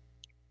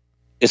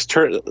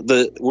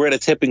at a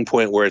tipping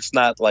point where it's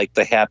not like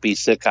the happy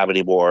sitcom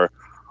anymore.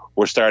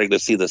 We're starting to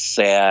see the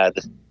sad,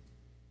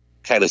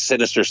 kind of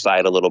sinister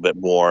side a little bit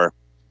more,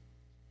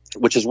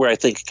 which is where I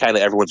think kind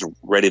of everyone's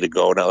ready to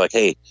go now. Like,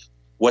 hey,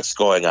 what's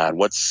going on?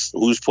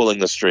 Who's pulling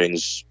the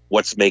strings?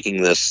 What's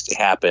making this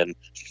happen?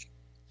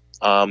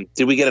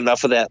 Did we get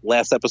enough of that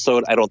last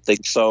episode? I don't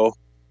think so.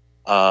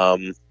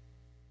 But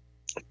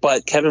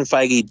Kevin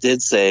Feige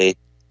did say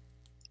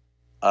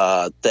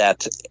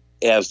that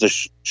as the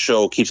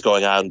show keeps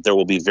going on, there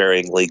will be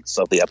varying lengths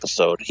of the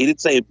episode. He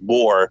did say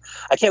more.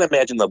 I can't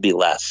imagine there'll be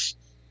less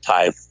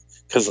time,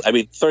 because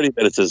 30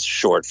 minutes is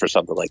short for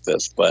something like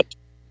this. But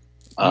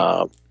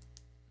they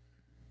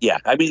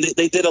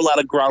did a lot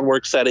of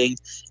groundwork setting,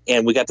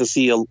 and we got to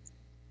see a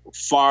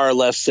far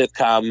less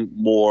sitcom,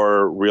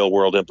 more real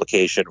world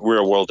implication.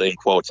 Real world in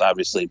quotes,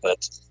 obviously,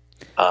 but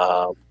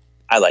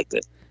I liked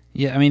it.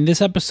 Yeah,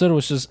 this episode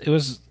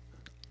was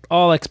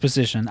all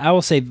exposition. I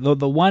will say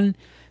the one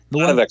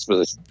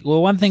exposition.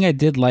 Well, one thing I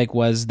did like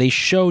was they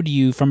showed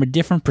you from a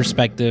different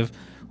perspective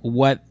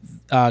what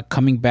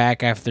coming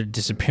back after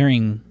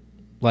disappearing,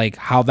 like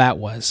how that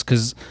was,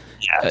 because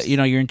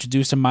you're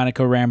introduced to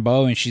Monica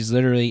Rambeau, and she's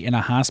literally in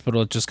a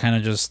hospital, just kind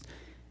of just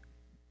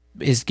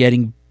is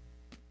getting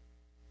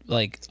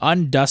like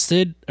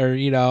undusted or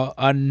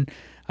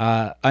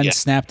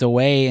unsnapped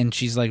away, and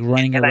she's like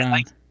running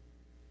around.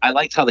 I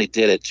liked how they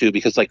did it too,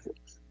 because like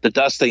the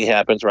dusting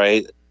happens,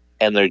 right,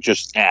 and they're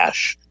just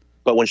ash.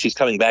 But when she's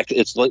coming back,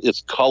 it's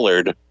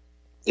colored.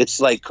 It's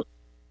like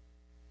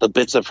the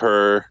bits of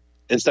her,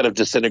 instead of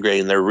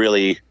disintegrating, they're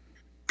really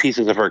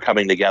pieces of her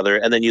coming together.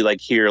 And then you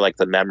like hear like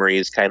the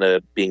memories kind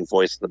of being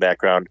voiced in the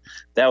background.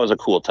 That was a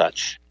cool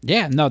touch.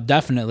 Yeah, no,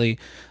 definitely.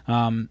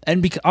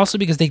 And also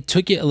because they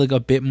took it like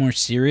a bit more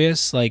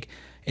serious, like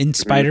in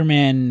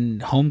Spider-Man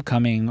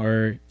Homecoming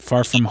or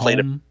Far From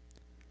Home.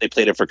 They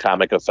played it for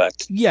comic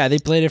effect. Yeah, they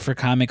played it for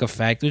comic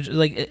effect, which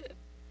like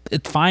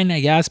it's fine,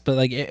 I guess, but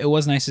like it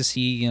was nice to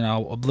see, a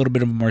little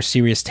bit of a more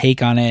serious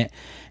take on it,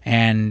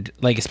 and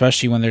like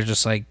especially when they're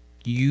just like,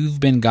 you've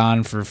been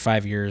gone for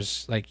 5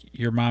 years, like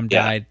your mom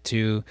died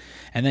too,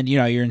 and then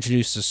you're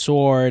introduced to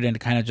S.W.O.R.D. and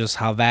kind of just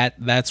how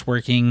that's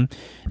working,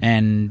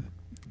 and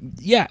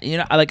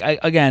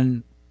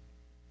again,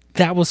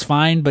 that was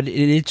fine, but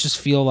it just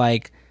feel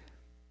like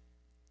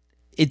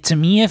it to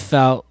me. It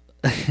felt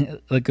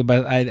like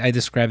I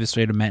described this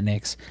way to Matt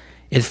Nix.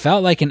 It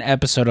felt like an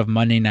episode of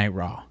Monday Night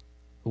Raw,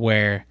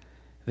 where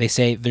they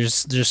say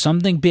there's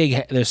something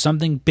big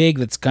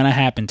that's gonna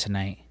happen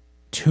tonight.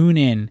 Tune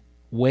in,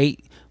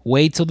 wait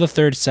wait till the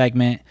third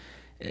segment.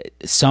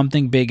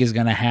 Something big is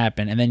gonna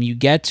happen, and then you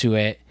get to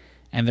it,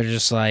 and they're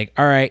just like,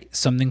 all right,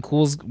 something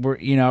cool's we're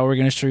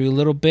gonna show you a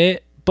little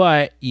bit,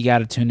 but you got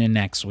to tune in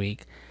next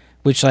week.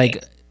 Which,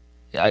 like,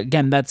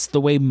 again, that's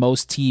the way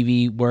most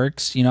TV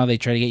works. They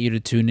try to get you to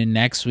tune in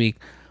next week,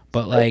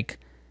 but like,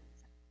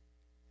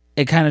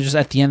 it kind of just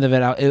at the end of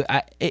it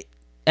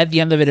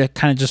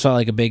kind of just felt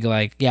like a big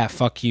like, yeah,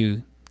 fuck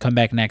you, come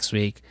back next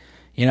week.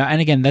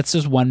 And again, that's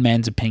just one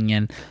man's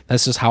opinion.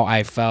 That's just how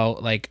I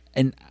felt. Like,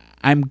 and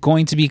I'm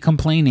going to be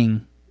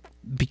complaining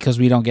because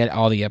we don't get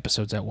all the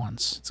episodes at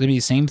once. It's gonna be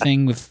the same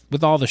thing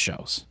with all the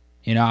shows.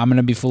 I'm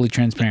gonna be fully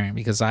transparent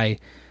because I'm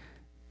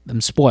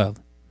spoiled.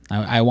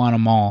 I want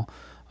them all.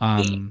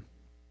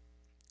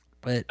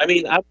 But I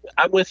mean,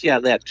 I'm with you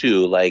on that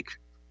too. Like,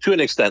 to an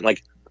extent,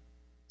 like,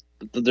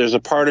 there's a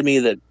part of me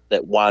that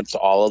wants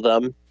all of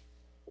them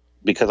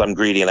because I'm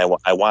greedy and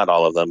I want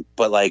all of them.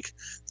 But like,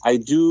 I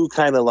do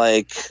kind of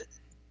like.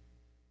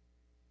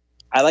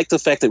 I like the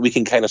fact that we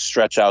can kind of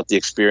stretch out the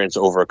experience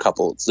over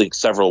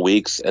several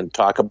weeks and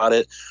talk about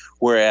it.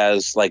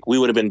 Whereas, like, we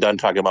would have been done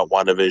talking about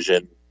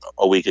WandaVision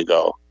a week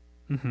ago,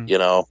 and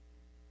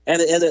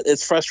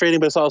it's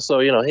frustrating, but it's also,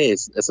 hey,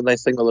 it's a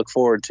nice thing to look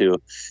forward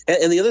to.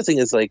 And the other thing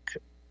is, like,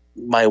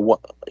 my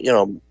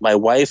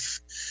wife,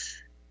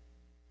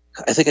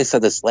 I think I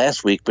said this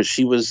last week, but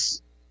she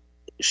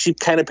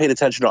kind of paid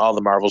attention to all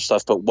the Marvel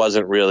stuff, but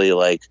wasn't really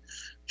like,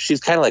 she's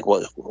kind of like,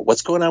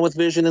 what's going on with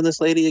Vision and this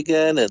lady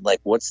again? And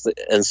like,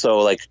 and so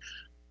like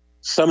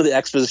some of the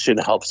exposition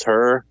helps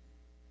her.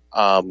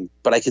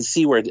 But I can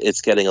see where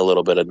it's getting a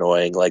little bit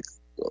annoying. Like,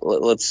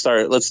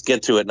 let's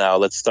get to it now.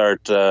 Let's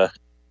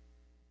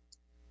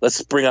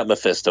bring up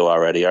Mephisto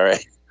already. All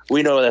right.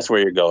 We know that's where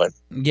you're going.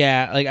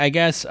 Yeah. Like, I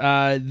guess,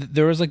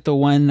 there was like the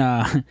one,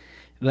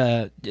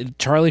 the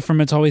Charlie from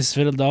It's Always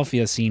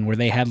Philadelphia scene where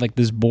they had like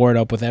this board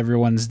up with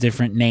everyone's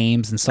different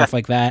names and stuff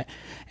like that.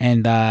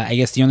 And I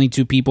guess the only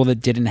two people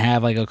that didn't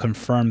have like a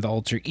confirmed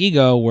alter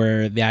ego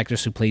were the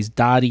actress who plays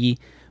Dottie,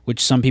 which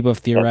some people have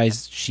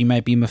theorized she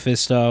might be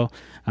Mephisto,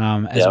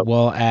 as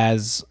well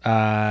as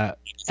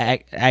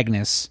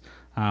Agnes.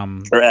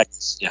 Or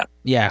X, yeah.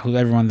 Yeah, who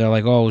everyone, they're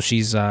like, oh,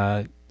 she's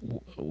Agatha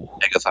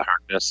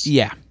Harkness.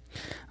 Yeah.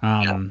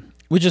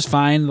 Which is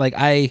fine. Like,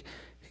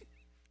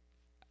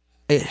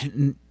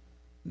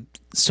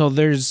 so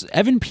there's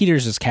Evan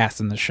Peters is cast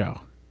in the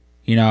show.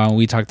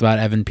 We talked about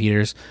Evan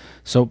Peters.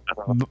 So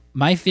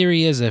my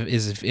theory is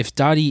if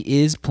Dottie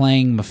is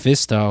playing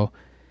Mephisto,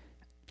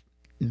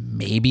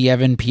 maybe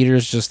Evan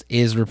Peters just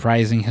is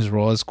reprising his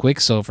role as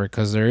Quicksilver,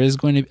 because there's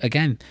going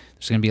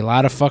to be a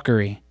lot of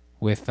fuckery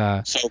with.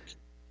 So,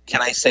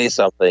 can I say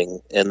something?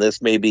 And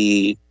this may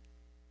be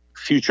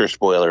future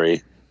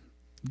spoilery.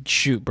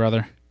 Shoot,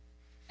 brother.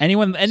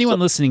 Anyone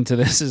listening to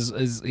this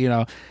is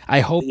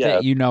I hope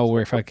that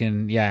we're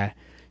fucking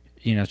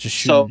just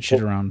shooting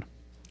shit around.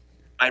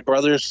 My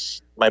brother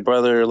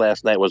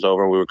last night was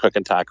over and we were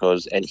cooking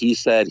tacos, and he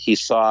said he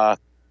saw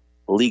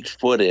leaked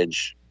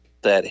footage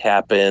that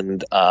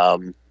happened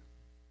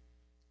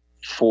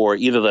for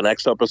either the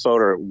next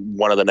episode or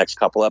one of the next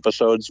couple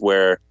episodes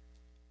where,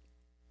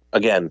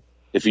 again,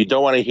 if you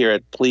don't want to hear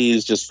it,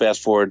 please just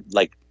fast forward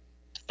like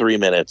 3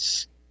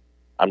 minutes.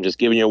 I'm just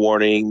giving you a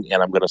warning,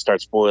 and I'm going to start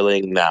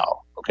spoiling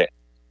now. Okay.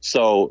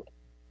 So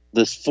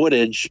this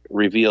footage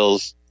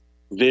reveals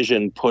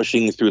Vision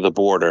pushing through the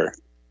border,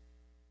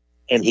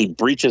 and he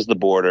breaches the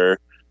border.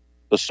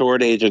 The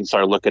sword agents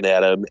are looking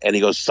at him, and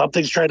he goes,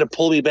 something's trying to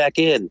pull me back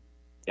in.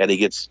 And he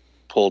gets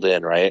pulled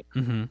in, right?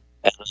 Mm-hmm.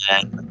 And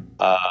then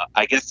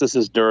I guess this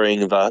is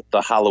during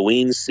the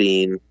Halloween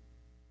scene.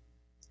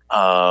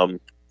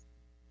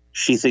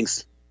 She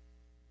thinks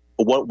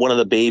one of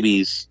the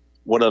babies,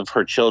 one of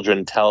her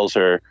children, tells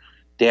her,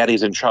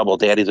 Daddy's in trouble,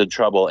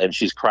 and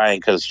she's crying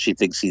because she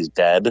thinks he's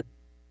dead.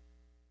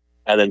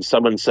 And then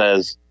someone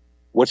says,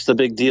 what's the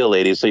big deal,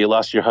 lady? So you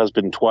lost your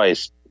husband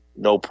twice.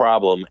 No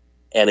problem.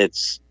 And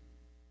it's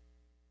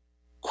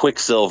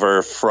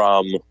Quicksilver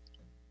from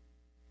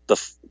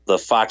the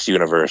Fox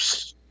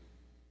universe.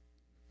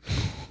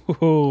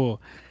 Ooh,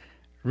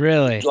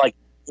 really? Like,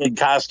 in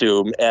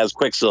costume as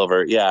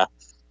Quicksilver, yeah.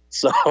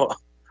 So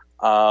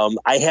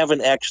I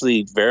haven't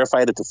actually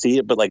verified it to see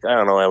it, but like, I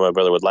don't know why my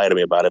brother would lie to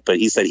me about it, but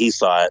he said he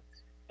saw it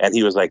and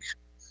he was like,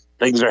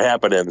 things are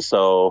happening.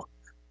 So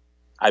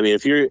I mean,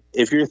 if your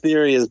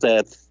theory is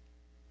that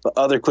the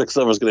other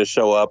Quicksilver is going to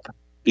show up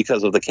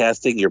because of the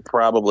casting, you're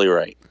probably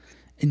right.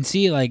 And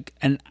see, like,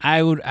 and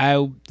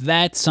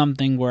that's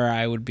something where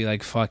I would be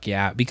like, fuck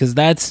yeah, because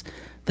that's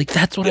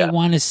what I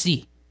want to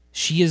see.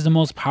 She is the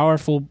most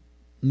powerful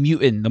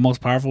mutant, the most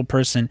powerful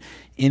person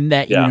in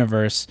that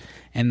universe,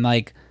 and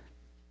like,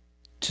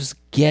 just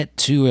get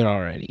to it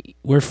already.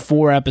 We're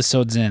 4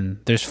 episodes in.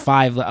 There's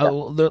 5.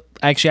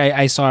 Actually,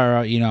 I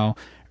saw,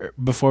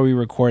 before we were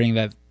recording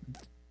that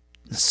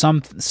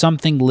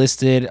something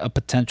listed a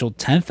potential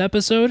 10th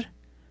episode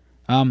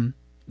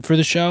for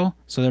the show.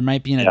 So there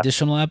might be an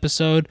additional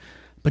episode.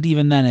 But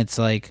even then, it's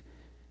like,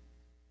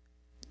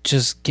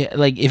 just get,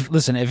 like, if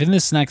in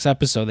this next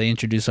episode they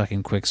introduce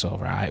fucking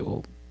Quicksilver, I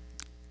will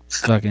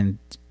fucking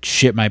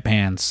shit my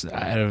pants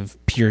out of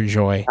pure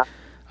joy.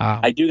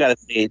 I do gotta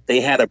say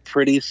they had a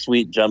pretty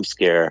sweet jump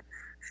scare,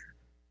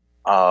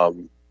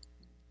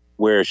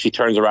 where she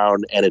turns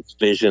around and it's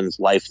Vision's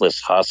lifeless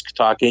husk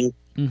talking.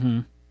 Mm-hmm.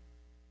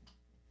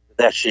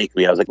 That shake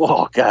me. I was like,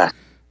 oh god.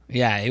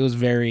 Yeah, it was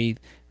very,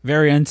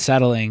 very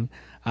unsettling.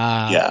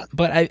 Yeah.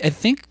 But I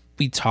think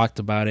we talked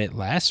about it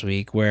last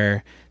week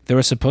where there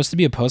was supposed to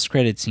be a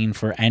post-credit scene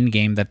for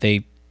Endgame that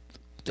they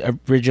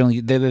originally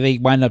they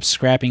wind up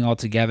scrapping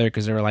altogether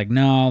because they were like,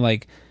 no,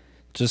 like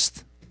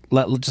just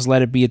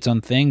let it be its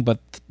own thing. But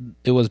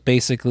it was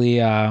basically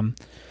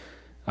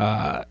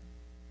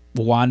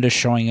Wanda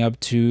showing up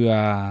to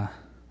a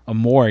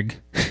morgue,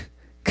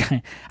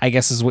 I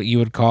guess is what you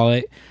would call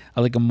it.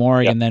 Like a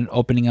morgue, Yep. and then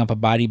opening up a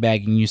body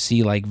bag, and you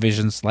see like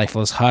Vision's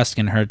lifeless husk,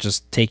 and her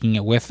just taking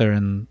it with her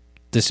and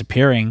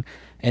disappearing,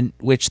 and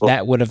which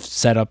that would have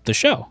set up the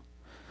show,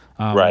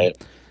 Right.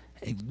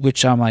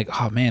 Which I'm like,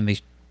 oh man, they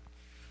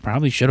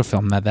probably should have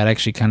filmed that. That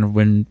actually kind of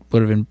would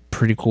have been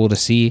pretty cool to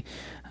see.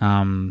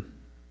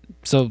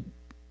 So,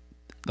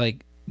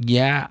 like,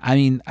 yeah, I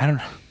mean, I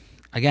don't.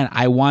 Again,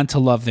 I want to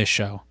love this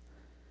show.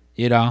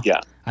 You know,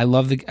 Yeah. I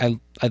love I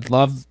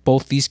love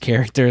both these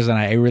characters, and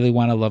I really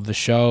want to love the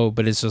show.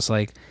 But it's just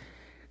like,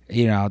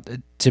 you know,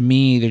 to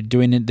me, they're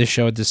doing the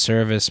show a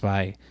disservice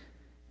by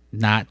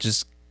not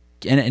just.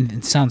 And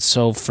it sounds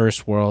so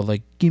first world,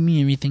 like give me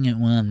everything at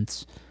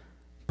once,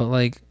 but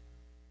like,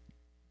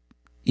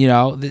 you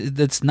know,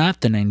 that's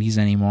not the 90s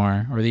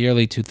anymore or the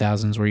early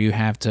 2000s where you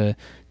have to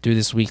do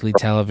this weekly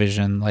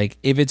television. Like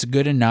if it's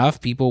good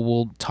enough, people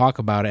will talk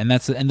about it. And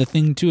the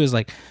thing too is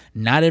like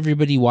not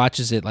everybody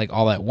watches it like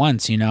all at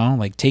once, you know?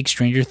 Like take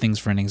Stranger Things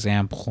for an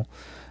example.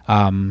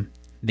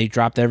 They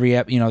dropped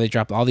they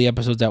dropped all the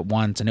episodes at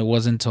once, and it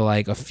wasn't until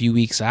like a few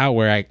weeks out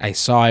where I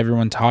saw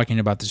everyone talking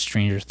about the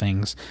Stranger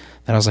Things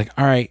that I was like,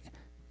 all right,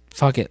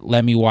 fuck it,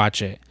 let me watch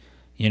it,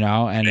 you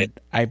know? And Right.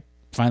 I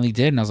finally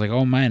did, and I was like,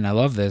 oh man, I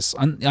love this.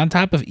 On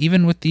top of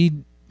even with the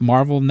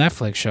Marvel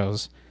Netflix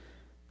shows,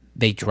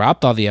 they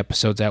dropped all the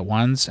episodes at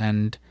once,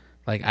 and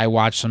like I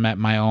watched them at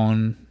my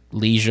own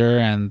leisure,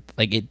 and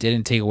like it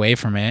didn't take away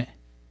from it.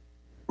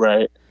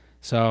 Right.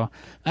 So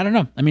I don't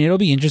know. I mean, it'll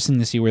be interesting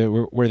to see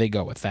where they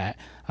go with that.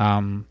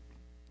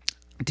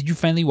 Did you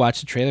finally watch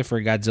the trailer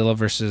for Godzilla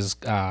versus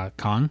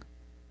Kong?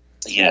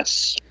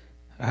 Yes.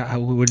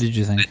 What did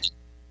you think?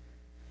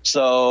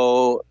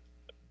 So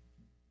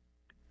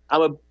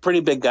I'm a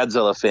pretty big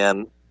Godzilla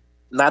fan.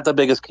 Not the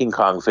biggest King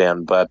Kong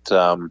fan, but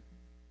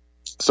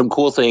some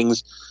cool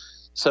things.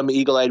 Some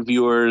eagle-eyed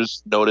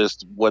viewers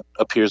noticed what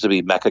appears to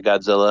be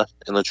Mechagodzilla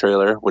in the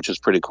trailer, which is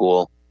pretty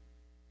cool.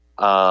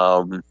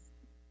 And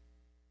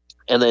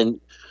then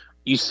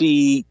you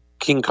see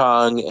King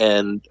Kong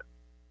and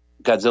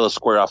Godzilla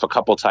square off a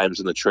couple times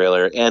in the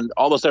trailer, and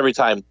almost every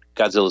time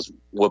King Kong is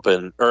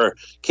whooping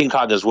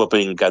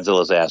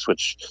Godzilla's ass,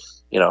 which,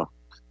 you know,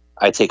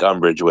 I take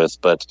umbrage with.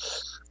 But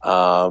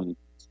no,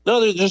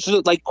 there's just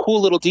like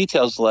cool little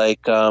details.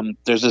 Like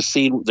there's a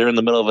scene, they're in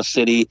the middle of a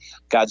city,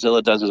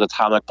 Godzilla does his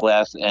atomic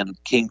blast, and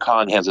King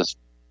Kong has this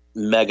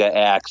mega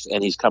axe,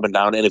 and he's coming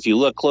down. And if you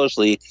look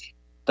closely,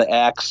 the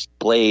axe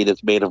blade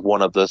is made of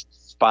one of the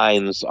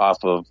spines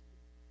off of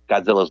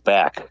Godzilla's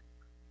back.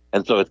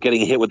 And so it's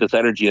getting hit with this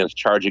energy, and it's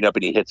charging up,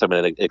 and he hits him,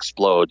 and it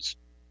explodes.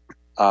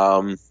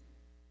 I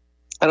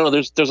don't know.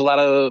 There's a lot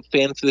of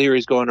fan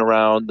theories going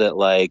around that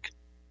like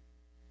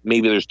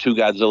maybe there's two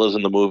Godzillas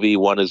in the movie.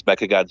 One is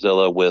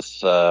Mechagodzilla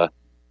with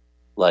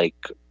like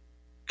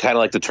kind of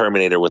like the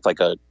Terminator with like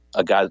a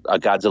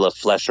Godzilla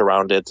flesh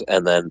around it,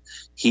 and then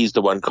he's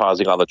the one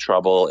causing all the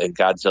trouble, and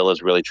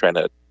Godzilla's really trying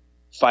to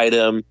fight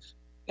him.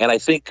 And I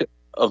think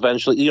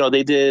eventually, you know,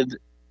 they did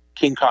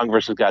King Kong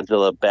versus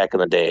Godzilla back in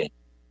the day,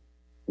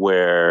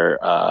 where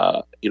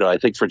you know, I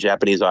think for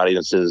Japanese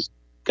audiences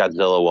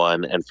Godzilla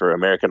won, and for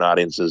American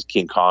audiences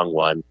King Kong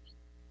won.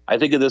 I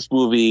think in this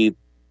movie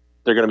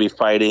they're going to be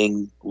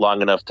fighting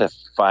long enough to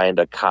find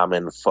a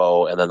common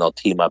foe, and then they'll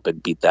team up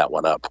and beat that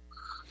one up,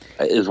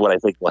 is what I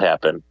think will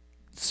happen.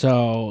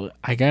 So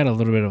I got a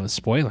little bit of a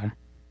spoiler.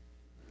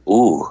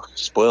 Ooh,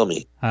 spoil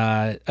me.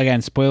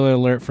 Again, spoiler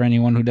alert for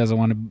anyone who doesn't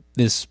want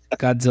this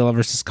Godzilla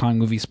versus Kong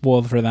movie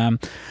spoiled for them.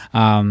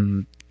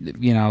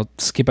 You know,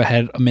 skip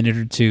ahead a minute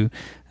or two.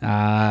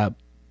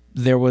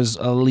 There was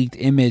a leaked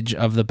image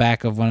of the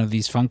back of one of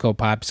these Funko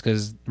Pops,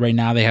 because right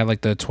now they have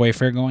like the toy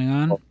fair going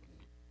on.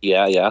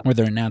 Yeah. Where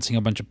they're announcing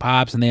a bunch of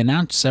pops, and they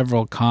announced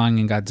several Kong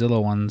and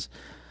Godzilla ones.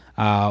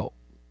 On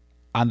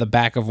the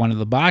back of one of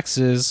the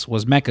boxes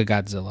was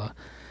Mechagodzilla.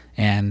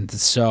 And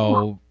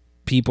so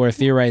people are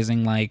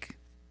theorizing like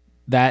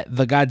that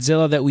the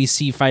Godzilla that we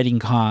see fighting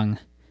Kong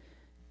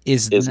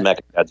is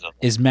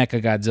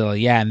Mechagodzilla.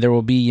 Yeah, and there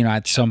will be, you know,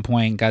 at some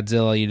point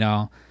Godzilla, you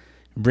know,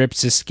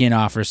 rips his skin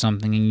off or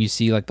something, and you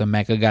see like the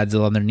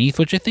Mechagodzilla underneath,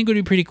 which I think would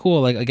be pretty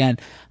cool. Like again,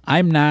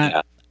 I'm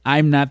not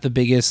the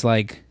biggest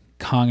like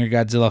Kong or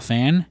Godzilla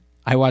fan.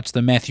 I watched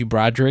the Matthew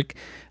Broderick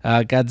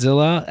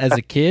Godzilla as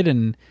a kid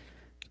and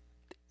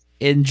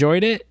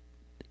enjoyed it.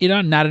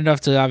 not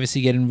enough to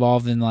obviously get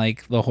involved in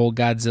like the whole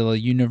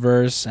Godzilla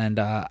universe. And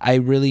I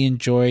really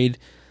enjoyed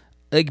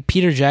like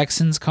Peter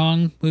Jackson's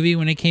Kong movie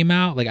when it came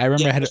out. Like I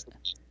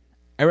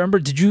remember.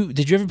 Did you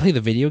ever play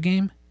the video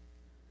game?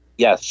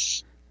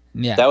 Yes.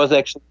 Yeah, That was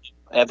actually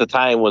at the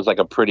time was like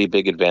a pretty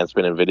big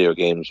advancement in video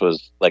games.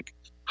 Was like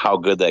how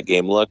good that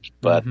game looked,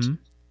 but.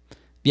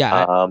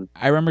 Yeah,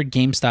 I remember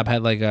GameStop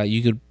had like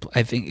you could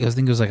I think it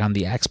was like on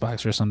the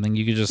Xbox or something.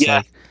 You could just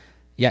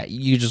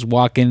you just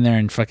walk in there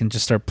and fucking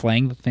just start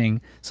playing the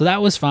thing. So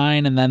that was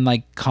fine. And then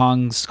like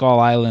Kong Skull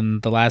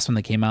Island, the last one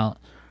that came out,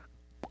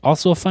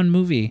 also a fun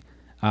movie.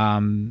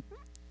 So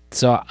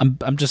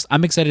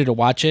I'm excited to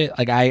watch it.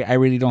 Like I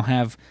really don't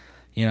have,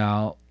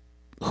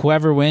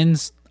 whoever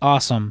wins,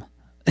 awesome.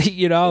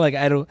 Like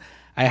I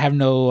have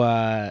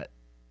no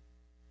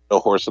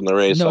horse in the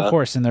race. No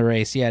horse in the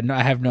race. Yeah, no,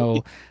 I have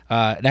no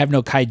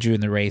kaiju in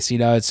the race.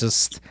 It's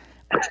just.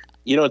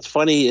 What's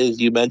funny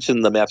is you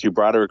mentioned the Matthew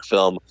Broderick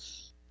film.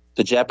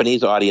 The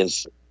Japanese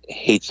audience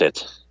hates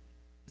it.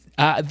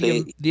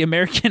 The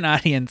American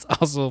audience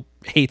also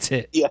hates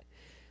it. Yeah,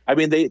 I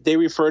mean they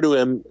refer to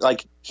him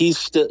like he's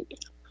still.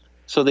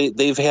 So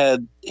they've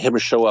had him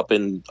show up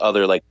in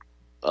other like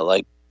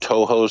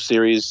Toho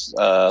series,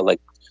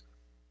 like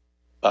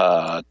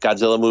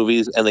Godzilla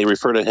movies, and they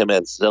refer to him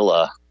as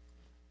Zilla.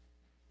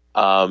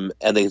 And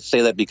they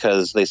say that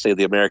because they say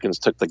the Americans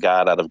took the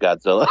god out of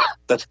Godzilla.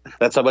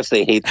 That's how much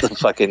they hate the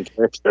fucking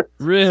character.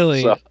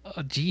 Really? So,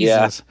 oh,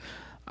 Jesus.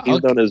 Yeah,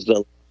 he's known as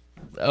Zilla.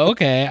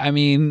 Okay, I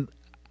mean,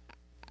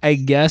 I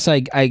guess I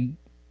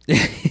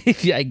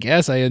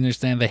guess I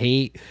understand the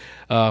hate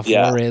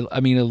for it. I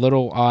mean, a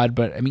little odd,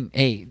 but I mean,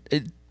 hey,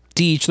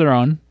 to each their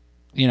own.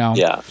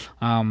 Yeah.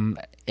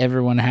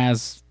 Everyone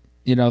has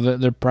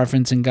their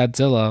preference in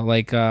Godzilla.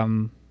 Like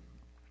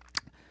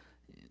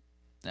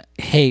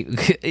hey,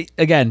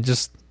 again,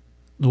 just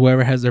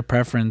whoever has their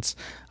preference.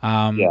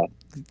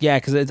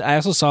 Because I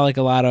also saw like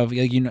a lot of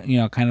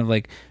kind of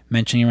like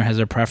mentioning everyone has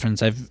their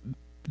preference.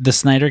 The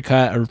Snyder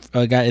Cut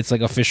it's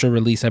like official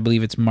release. I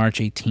believe it's March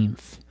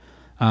 18th,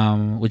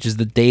 which is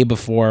the day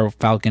before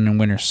Falcon and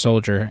Winter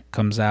Soldier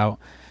comes out,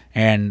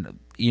 and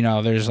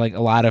there's like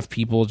a lot of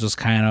people just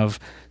kind of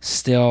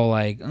still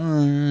like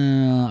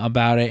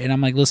about it, and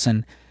I'm like,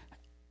 listen,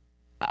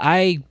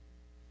 I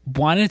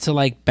wanted to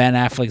like Ben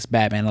Affleck's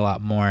Batman a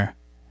lot more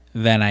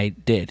than I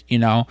did,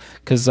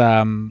 because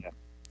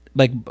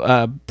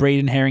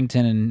Braden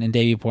Harrington and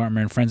Davey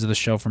Portman, friends of the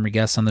show, former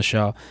guests on the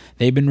show,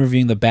 they've been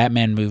reviewing the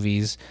Batman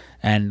movies,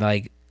 and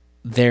like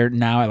they're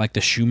now at like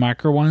the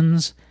Schumacher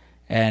ones,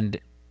 and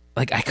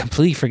like I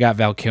completely forgot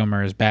Val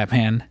Kilmer as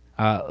Batman,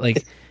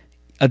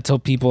 until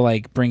people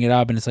like bring it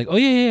up, and it's like, oh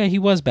yeah, he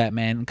was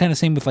Batman. Kind of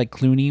same with like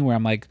Clooney, where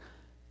I'm like,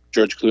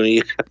 George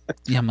Clooney.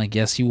 Yeah, I'm like,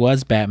 yes, he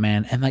was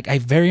Batman. And like I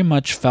very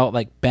much felt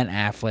like Ben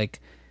Affleck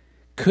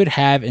could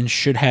have and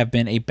should have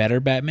been a better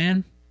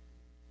Batman.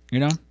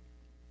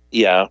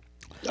 Yeah,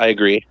 I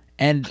agree.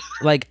 And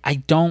like I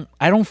don't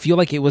feel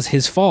like it was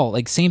his fault.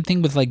 Like same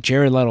thing with like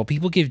Jared Leto.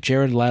 People give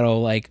Jared Leto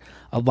like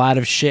a lot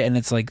of shit, and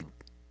it's like,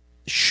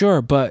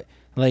 sure, but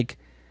like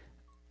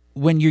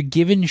when you're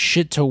given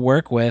shit to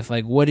work with,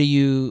 like what do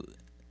you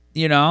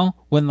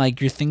when like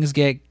your things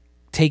get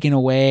taken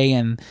away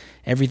and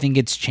everything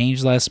gets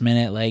changed last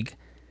minute, like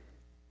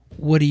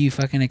what do you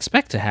fucking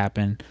expect to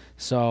happen?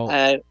 So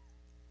I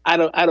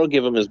don't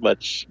give him as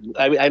much.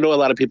 I know a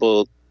lot of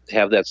people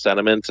have that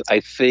sentiment. I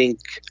think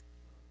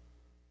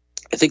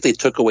they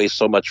took away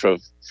so much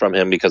from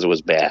him because it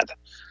was bad.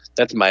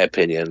 That's my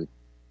opinion.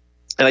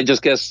 And I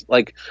just guess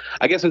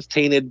it's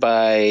tainted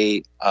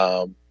by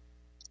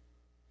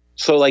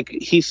so like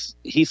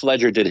Heath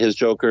Ledger did his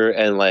Joker,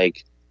 and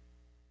like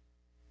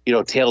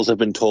tales have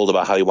been told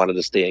about how he wanted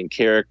to stay in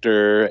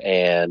character,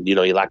 and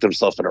he locked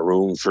himself in a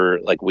room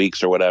for like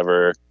weeks or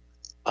whatever.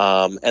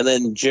 And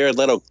then Jared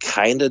Leto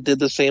kind of did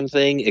the same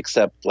thing,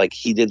 except like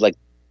he did like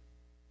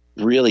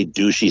really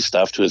douchey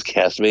stuff to his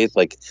castmates.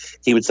 Like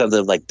he would send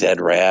them like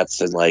dead rats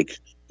and like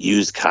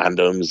used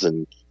condoms,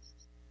 and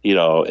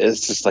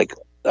it's just like,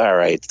 all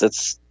right,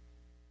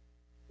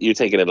 you're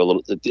taking it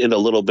in a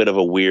little bit of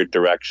a weird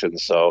direction.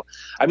 So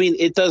I mean,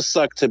 it does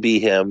suck to be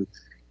him.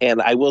 And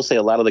I will say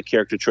a lot of the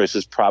character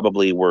choices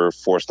probably were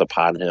forced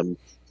upon him.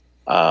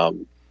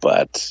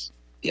 But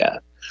yeah,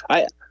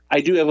 I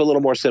do have a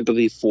little more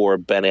sympathy for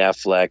Ben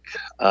Affleck.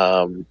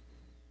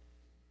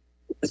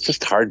 It's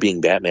just hard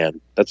being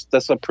Batman.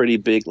 That's a pretty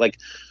big, like,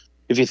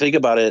 if you think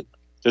about it,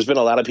 there's been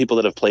a lot of people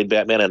that have played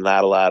Batman and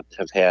not a lot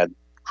have had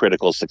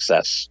critical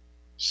success.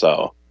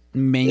 So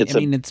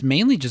it's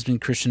mainly just been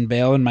Christian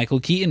Bale and Michael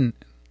Keaton.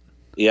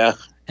 Yeah.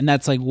 And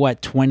that's like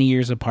what, 20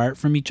 years apart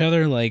from each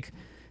other? Like,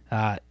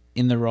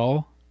 in the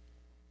role.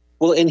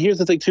 Well, and here's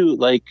the thing too,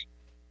 like,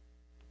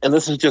 and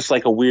this is just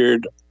like a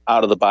weird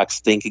out of the box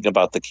thinking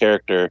about the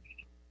character,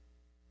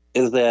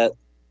 is that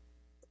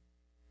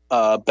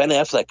Ben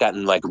Affleck got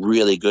in like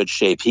really good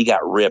shape. He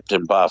got ripped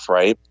and buff,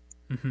 right?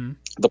 Mm-hmm.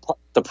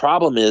 The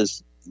problem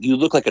is you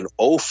look like an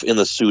oaf in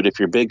the suit if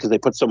you're big, because they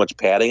put so much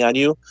padding on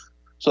you.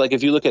 So like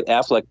if you look at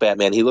Affleck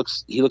Batman, he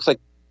looks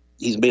like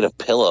he's made of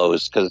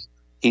pillows, because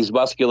he's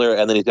muscular,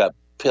 and then he's got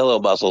pillow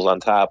muscles on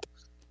top.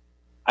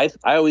 I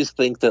always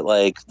think that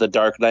like the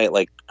Dark Knight,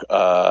 like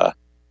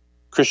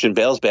Christian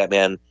Bale's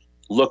Batman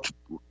looked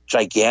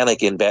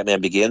gigantic in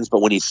Batman Begins,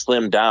 but when he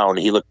slimmed down,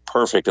 he looked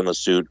perfect in the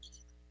suit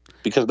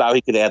because now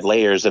he could add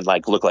layers and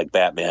like look like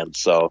Batman.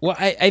 So well,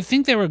 I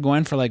think they were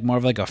going for like more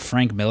of like a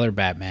Frank Miller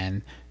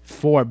Batman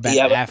for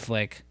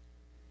Affleck.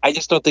 I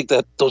just don't think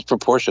that those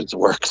proportions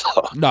work.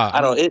 So No,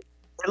 I don't. It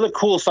looked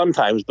cool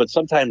sometimes, but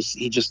sometimes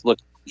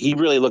he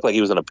really looked like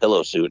he was in a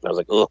pillow suit, and I was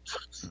like, oh.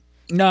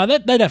 No,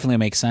 that definitely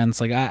makes sense.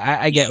 Like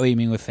I get what you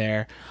mean with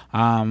there.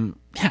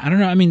 Yeah, I don't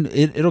know. I mean,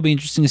 it'll be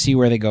interesting to see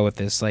where they go with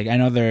this. Like I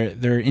know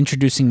they're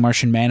introducing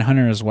Martian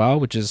Manhunter as well,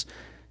 which is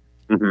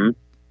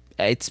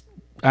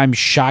I'm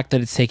shocked that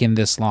it's taken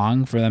this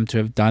long for them to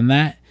have done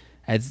that.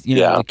 As you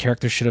know, the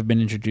character should have been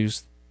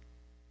introduced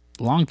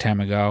a long time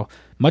ago.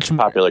 Much more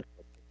popular.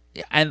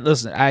 And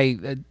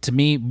listen, to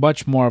me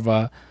much more of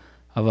a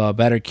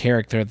better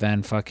character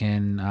than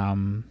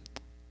fucking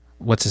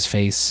what's his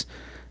face,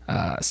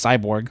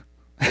 Cyborg.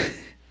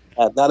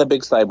 Not a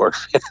big Cyborg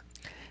fan.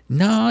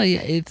 No,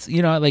 it's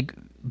like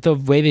the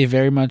way they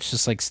very much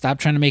just like stop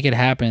trying to make it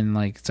happen.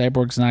 Like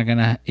Cyborg's not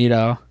gonna,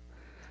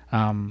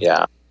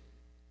 Yeah.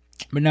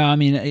 But no, I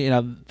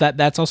mean,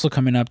 that's also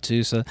coming up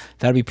too, so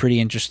that'll be pretty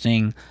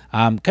interesting.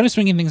 Kind of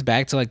swinging things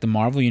back to like the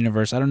Marvel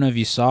universe. I don't know if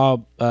you saw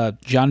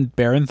John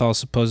Barenthal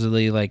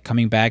supposedly like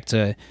coming back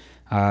to.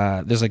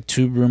 There's like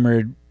 2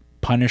 rumored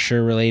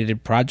Punisher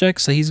related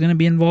projects that he's going to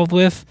be involved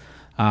with.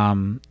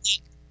 I'm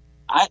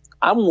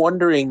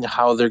wondering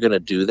how they're going to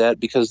do that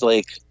because,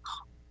 like,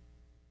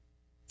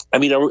 I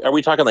mean, are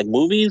we talking like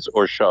movies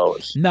or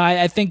shows? No,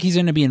 I think he's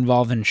going to be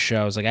involved in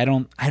shows. Like, I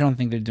don't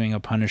think they're doing a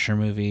Punisher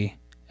movie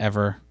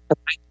ever.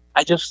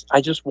 I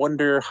just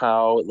wonder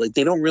how, like,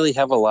 they don't really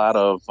have a lot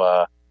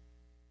of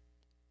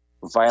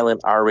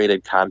violent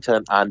R-rated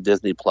content on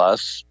Disney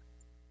Plus,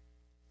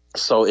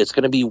 so it's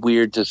going to be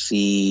weird to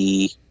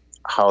see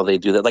how they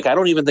do that. Like, I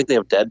don't even think they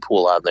have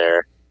Deadpool on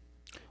there.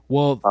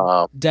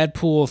 Well,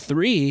 Deadpool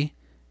 3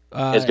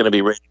 is going to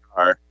be rated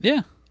R.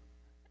 Yeah.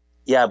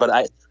 Yeah, but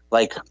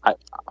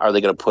are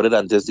they going to put it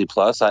on Disney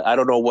Plus? I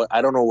don't know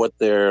what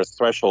their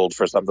threshold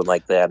for something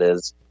like that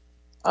is.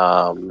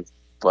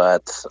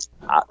 But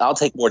I'll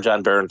take more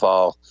John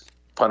Barenthal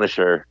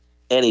Punisher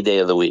any day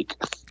of the week.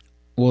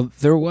 Well,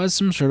 there was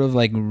some sort of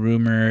like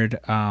rumored,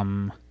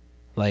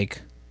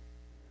 like,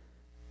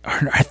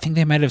 I think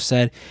they might have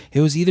said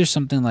it was either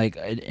something like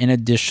an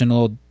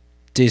additional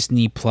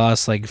Disney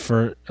Plus, like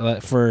for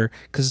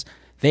because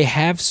they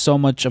have so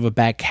much of a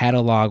back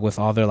catalog with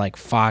all their like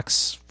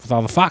Fox, with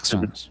all the Fox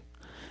films,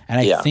 and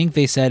I think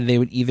they said they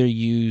would either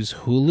use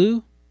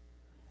Hulu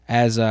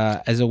as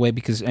a way,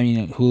 because I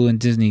mean Hulu and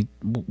Disney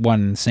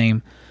one and the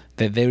same,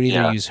 that they would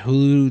either use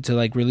Hulu to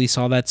like release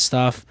all that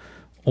stuff,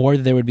 or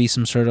there would be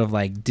some sort of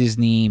like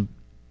Disney,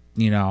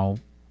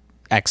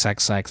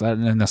 XXX,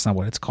 and that's not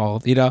what it's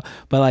called,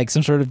 but like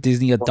some sort of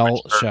Disney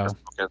adult show.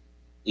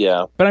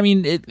 Yeah, but I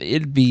mean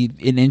it'd be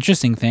an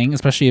interesting thing,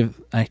 especially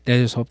if I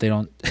just hope they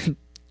don't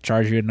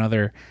charge you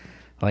another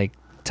like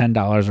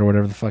 $10 or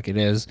whatever the fuck it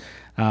is.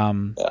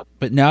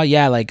 But no,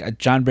 like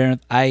John Barron,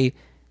 I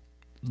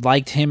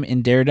liked him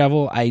in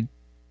Daredevil. I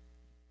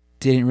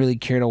didn't really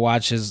care to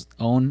watch his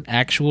own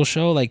actual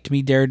show. Like to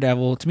me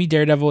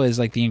Daredevil is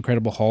like the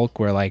Incredible Hulk,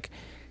 where like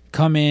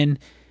come in,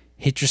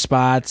 hit your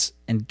spots,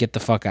 and get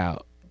the fuck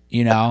out.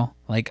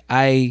 Like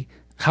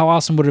how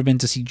awesome would it have been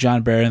to see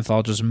John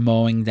Barenthal just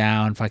mowing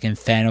down fucking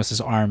Thanos'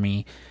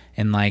 army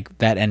in like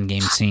that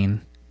Endgame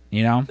scene.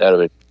 That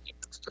would be.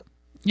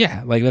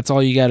 Yeah, like that's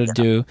all you got to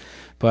do.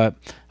 But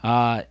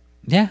I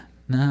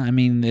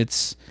mean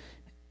it's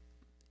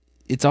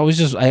always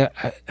just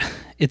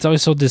it's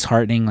always so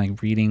disheartening,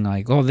 like reading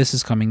like, oh, this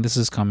is coming,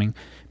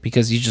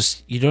 because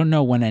you don't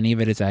know when any of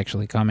it is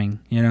actually coming.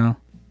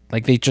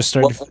 Like they just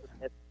started.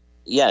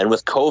 Yeah, and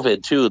with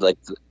COVID too, like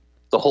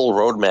the whole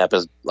roadmap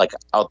is like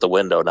out the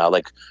window now.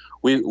 Like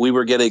we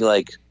were getting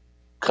like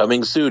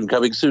coming soon,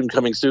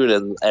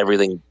 and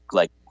everything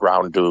like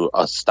ground to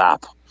a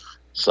stop.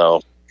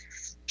 So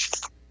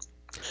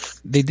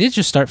they did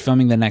just start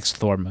filming the next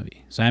Thor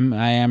movie, so I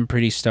am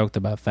pretty stoked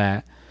about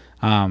that.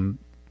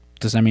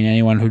 Because I mean,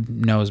 anyone who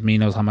knows me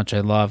knows how much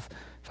I love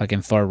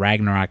fucking Thor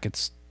Ragnarok.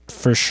 It's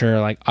for sure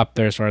like up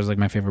there as far as like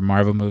my favorite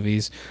Marvel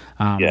movies.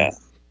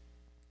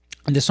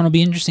 And this one will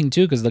be interesting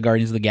too, because the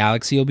Guardians of the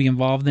Galaxy will be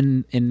involved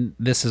in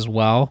this as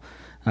well.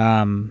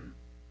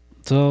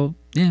 So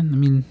yeah, I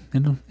mean,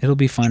 it'll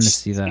be fun to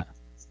see that.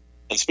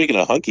 And speaking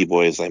of hunky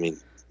boys, I mean,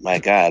 my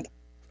God.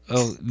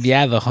 Oh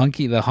yeah, the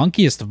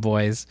hunkiest of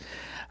boys.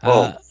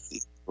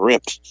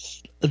 Ripped.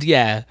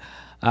 Yeah.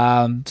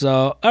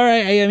 So all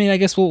right, I mean, I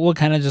guess we'll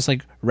kind of just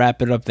like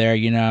wrap it up there.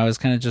 It's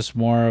kind of just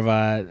more of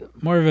a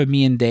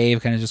me and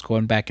Dave kind of just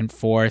going back and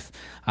forth.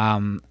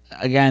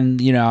 Again,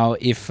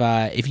 if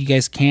you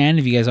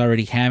guys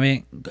already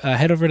haven't,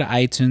 head over to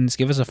iTunes,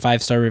 give us a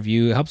 5-star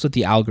review. It helps with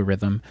the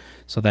algorithm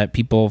so that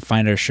people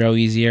find our show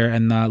easier,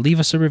 and leave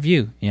us a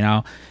review.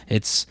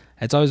 It's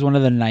it's always one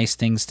of the nice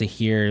things to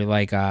hear.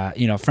 Like,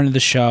 friend of the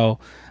show,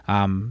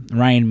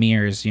 Ryan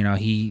Mears,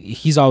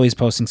 he's always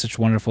posting such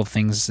wonderful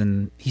things,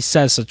 and he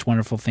says such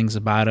wonderful things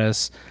about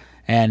us.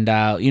 And,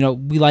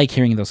 we like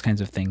hearing those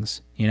kinds of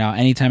things.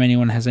 Anytime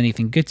anyone has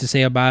anything good to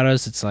say about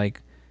us, it's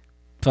like,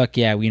 fuck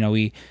yeah,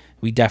 we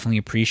definitely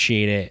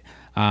appreciate it.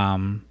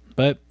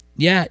 But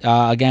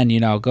yeah, again,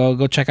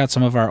 go check out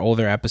some of our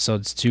older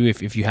episodes too,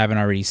 if you haven't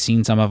already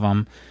seen some of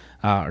them,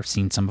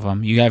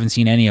 you haven't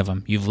seen any of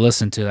them, you've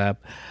listened to them.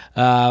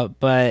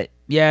 But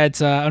yeah,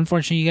 it's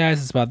unfortunate, you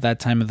guys, it's about that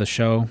time of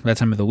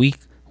the week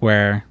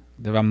where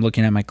if I'm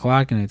looking at my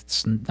clock and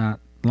it's not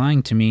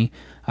lying to me,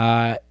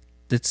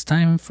 it's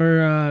time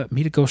for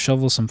me to go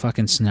shovel some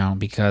fucking snow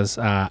because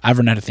I've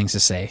run out of things to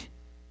say.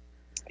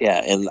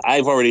 Yeah, and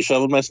I've already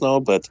shoveled my snow,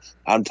 but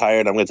I'm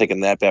tired. I'm going to take a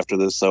nap after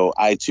this, so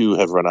I too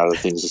have run out of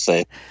things to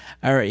say.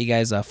 All right, you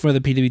guys, for the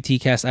PWT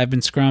cast, I've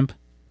been Scrump.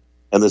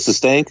 And this is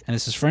Stank. And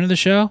this is friend of the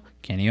show,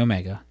 Kenny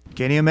Omega.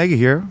 Kenny Omega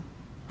here,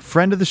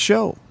 friend of the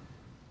show.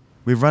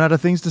 We've run out of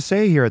things to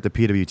say here at the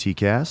PWT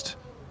cast,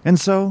 and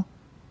so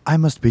I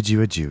must bid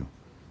you adieu.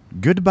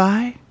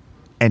 Goodbye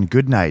and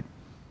good night.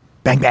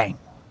 Bang, bang.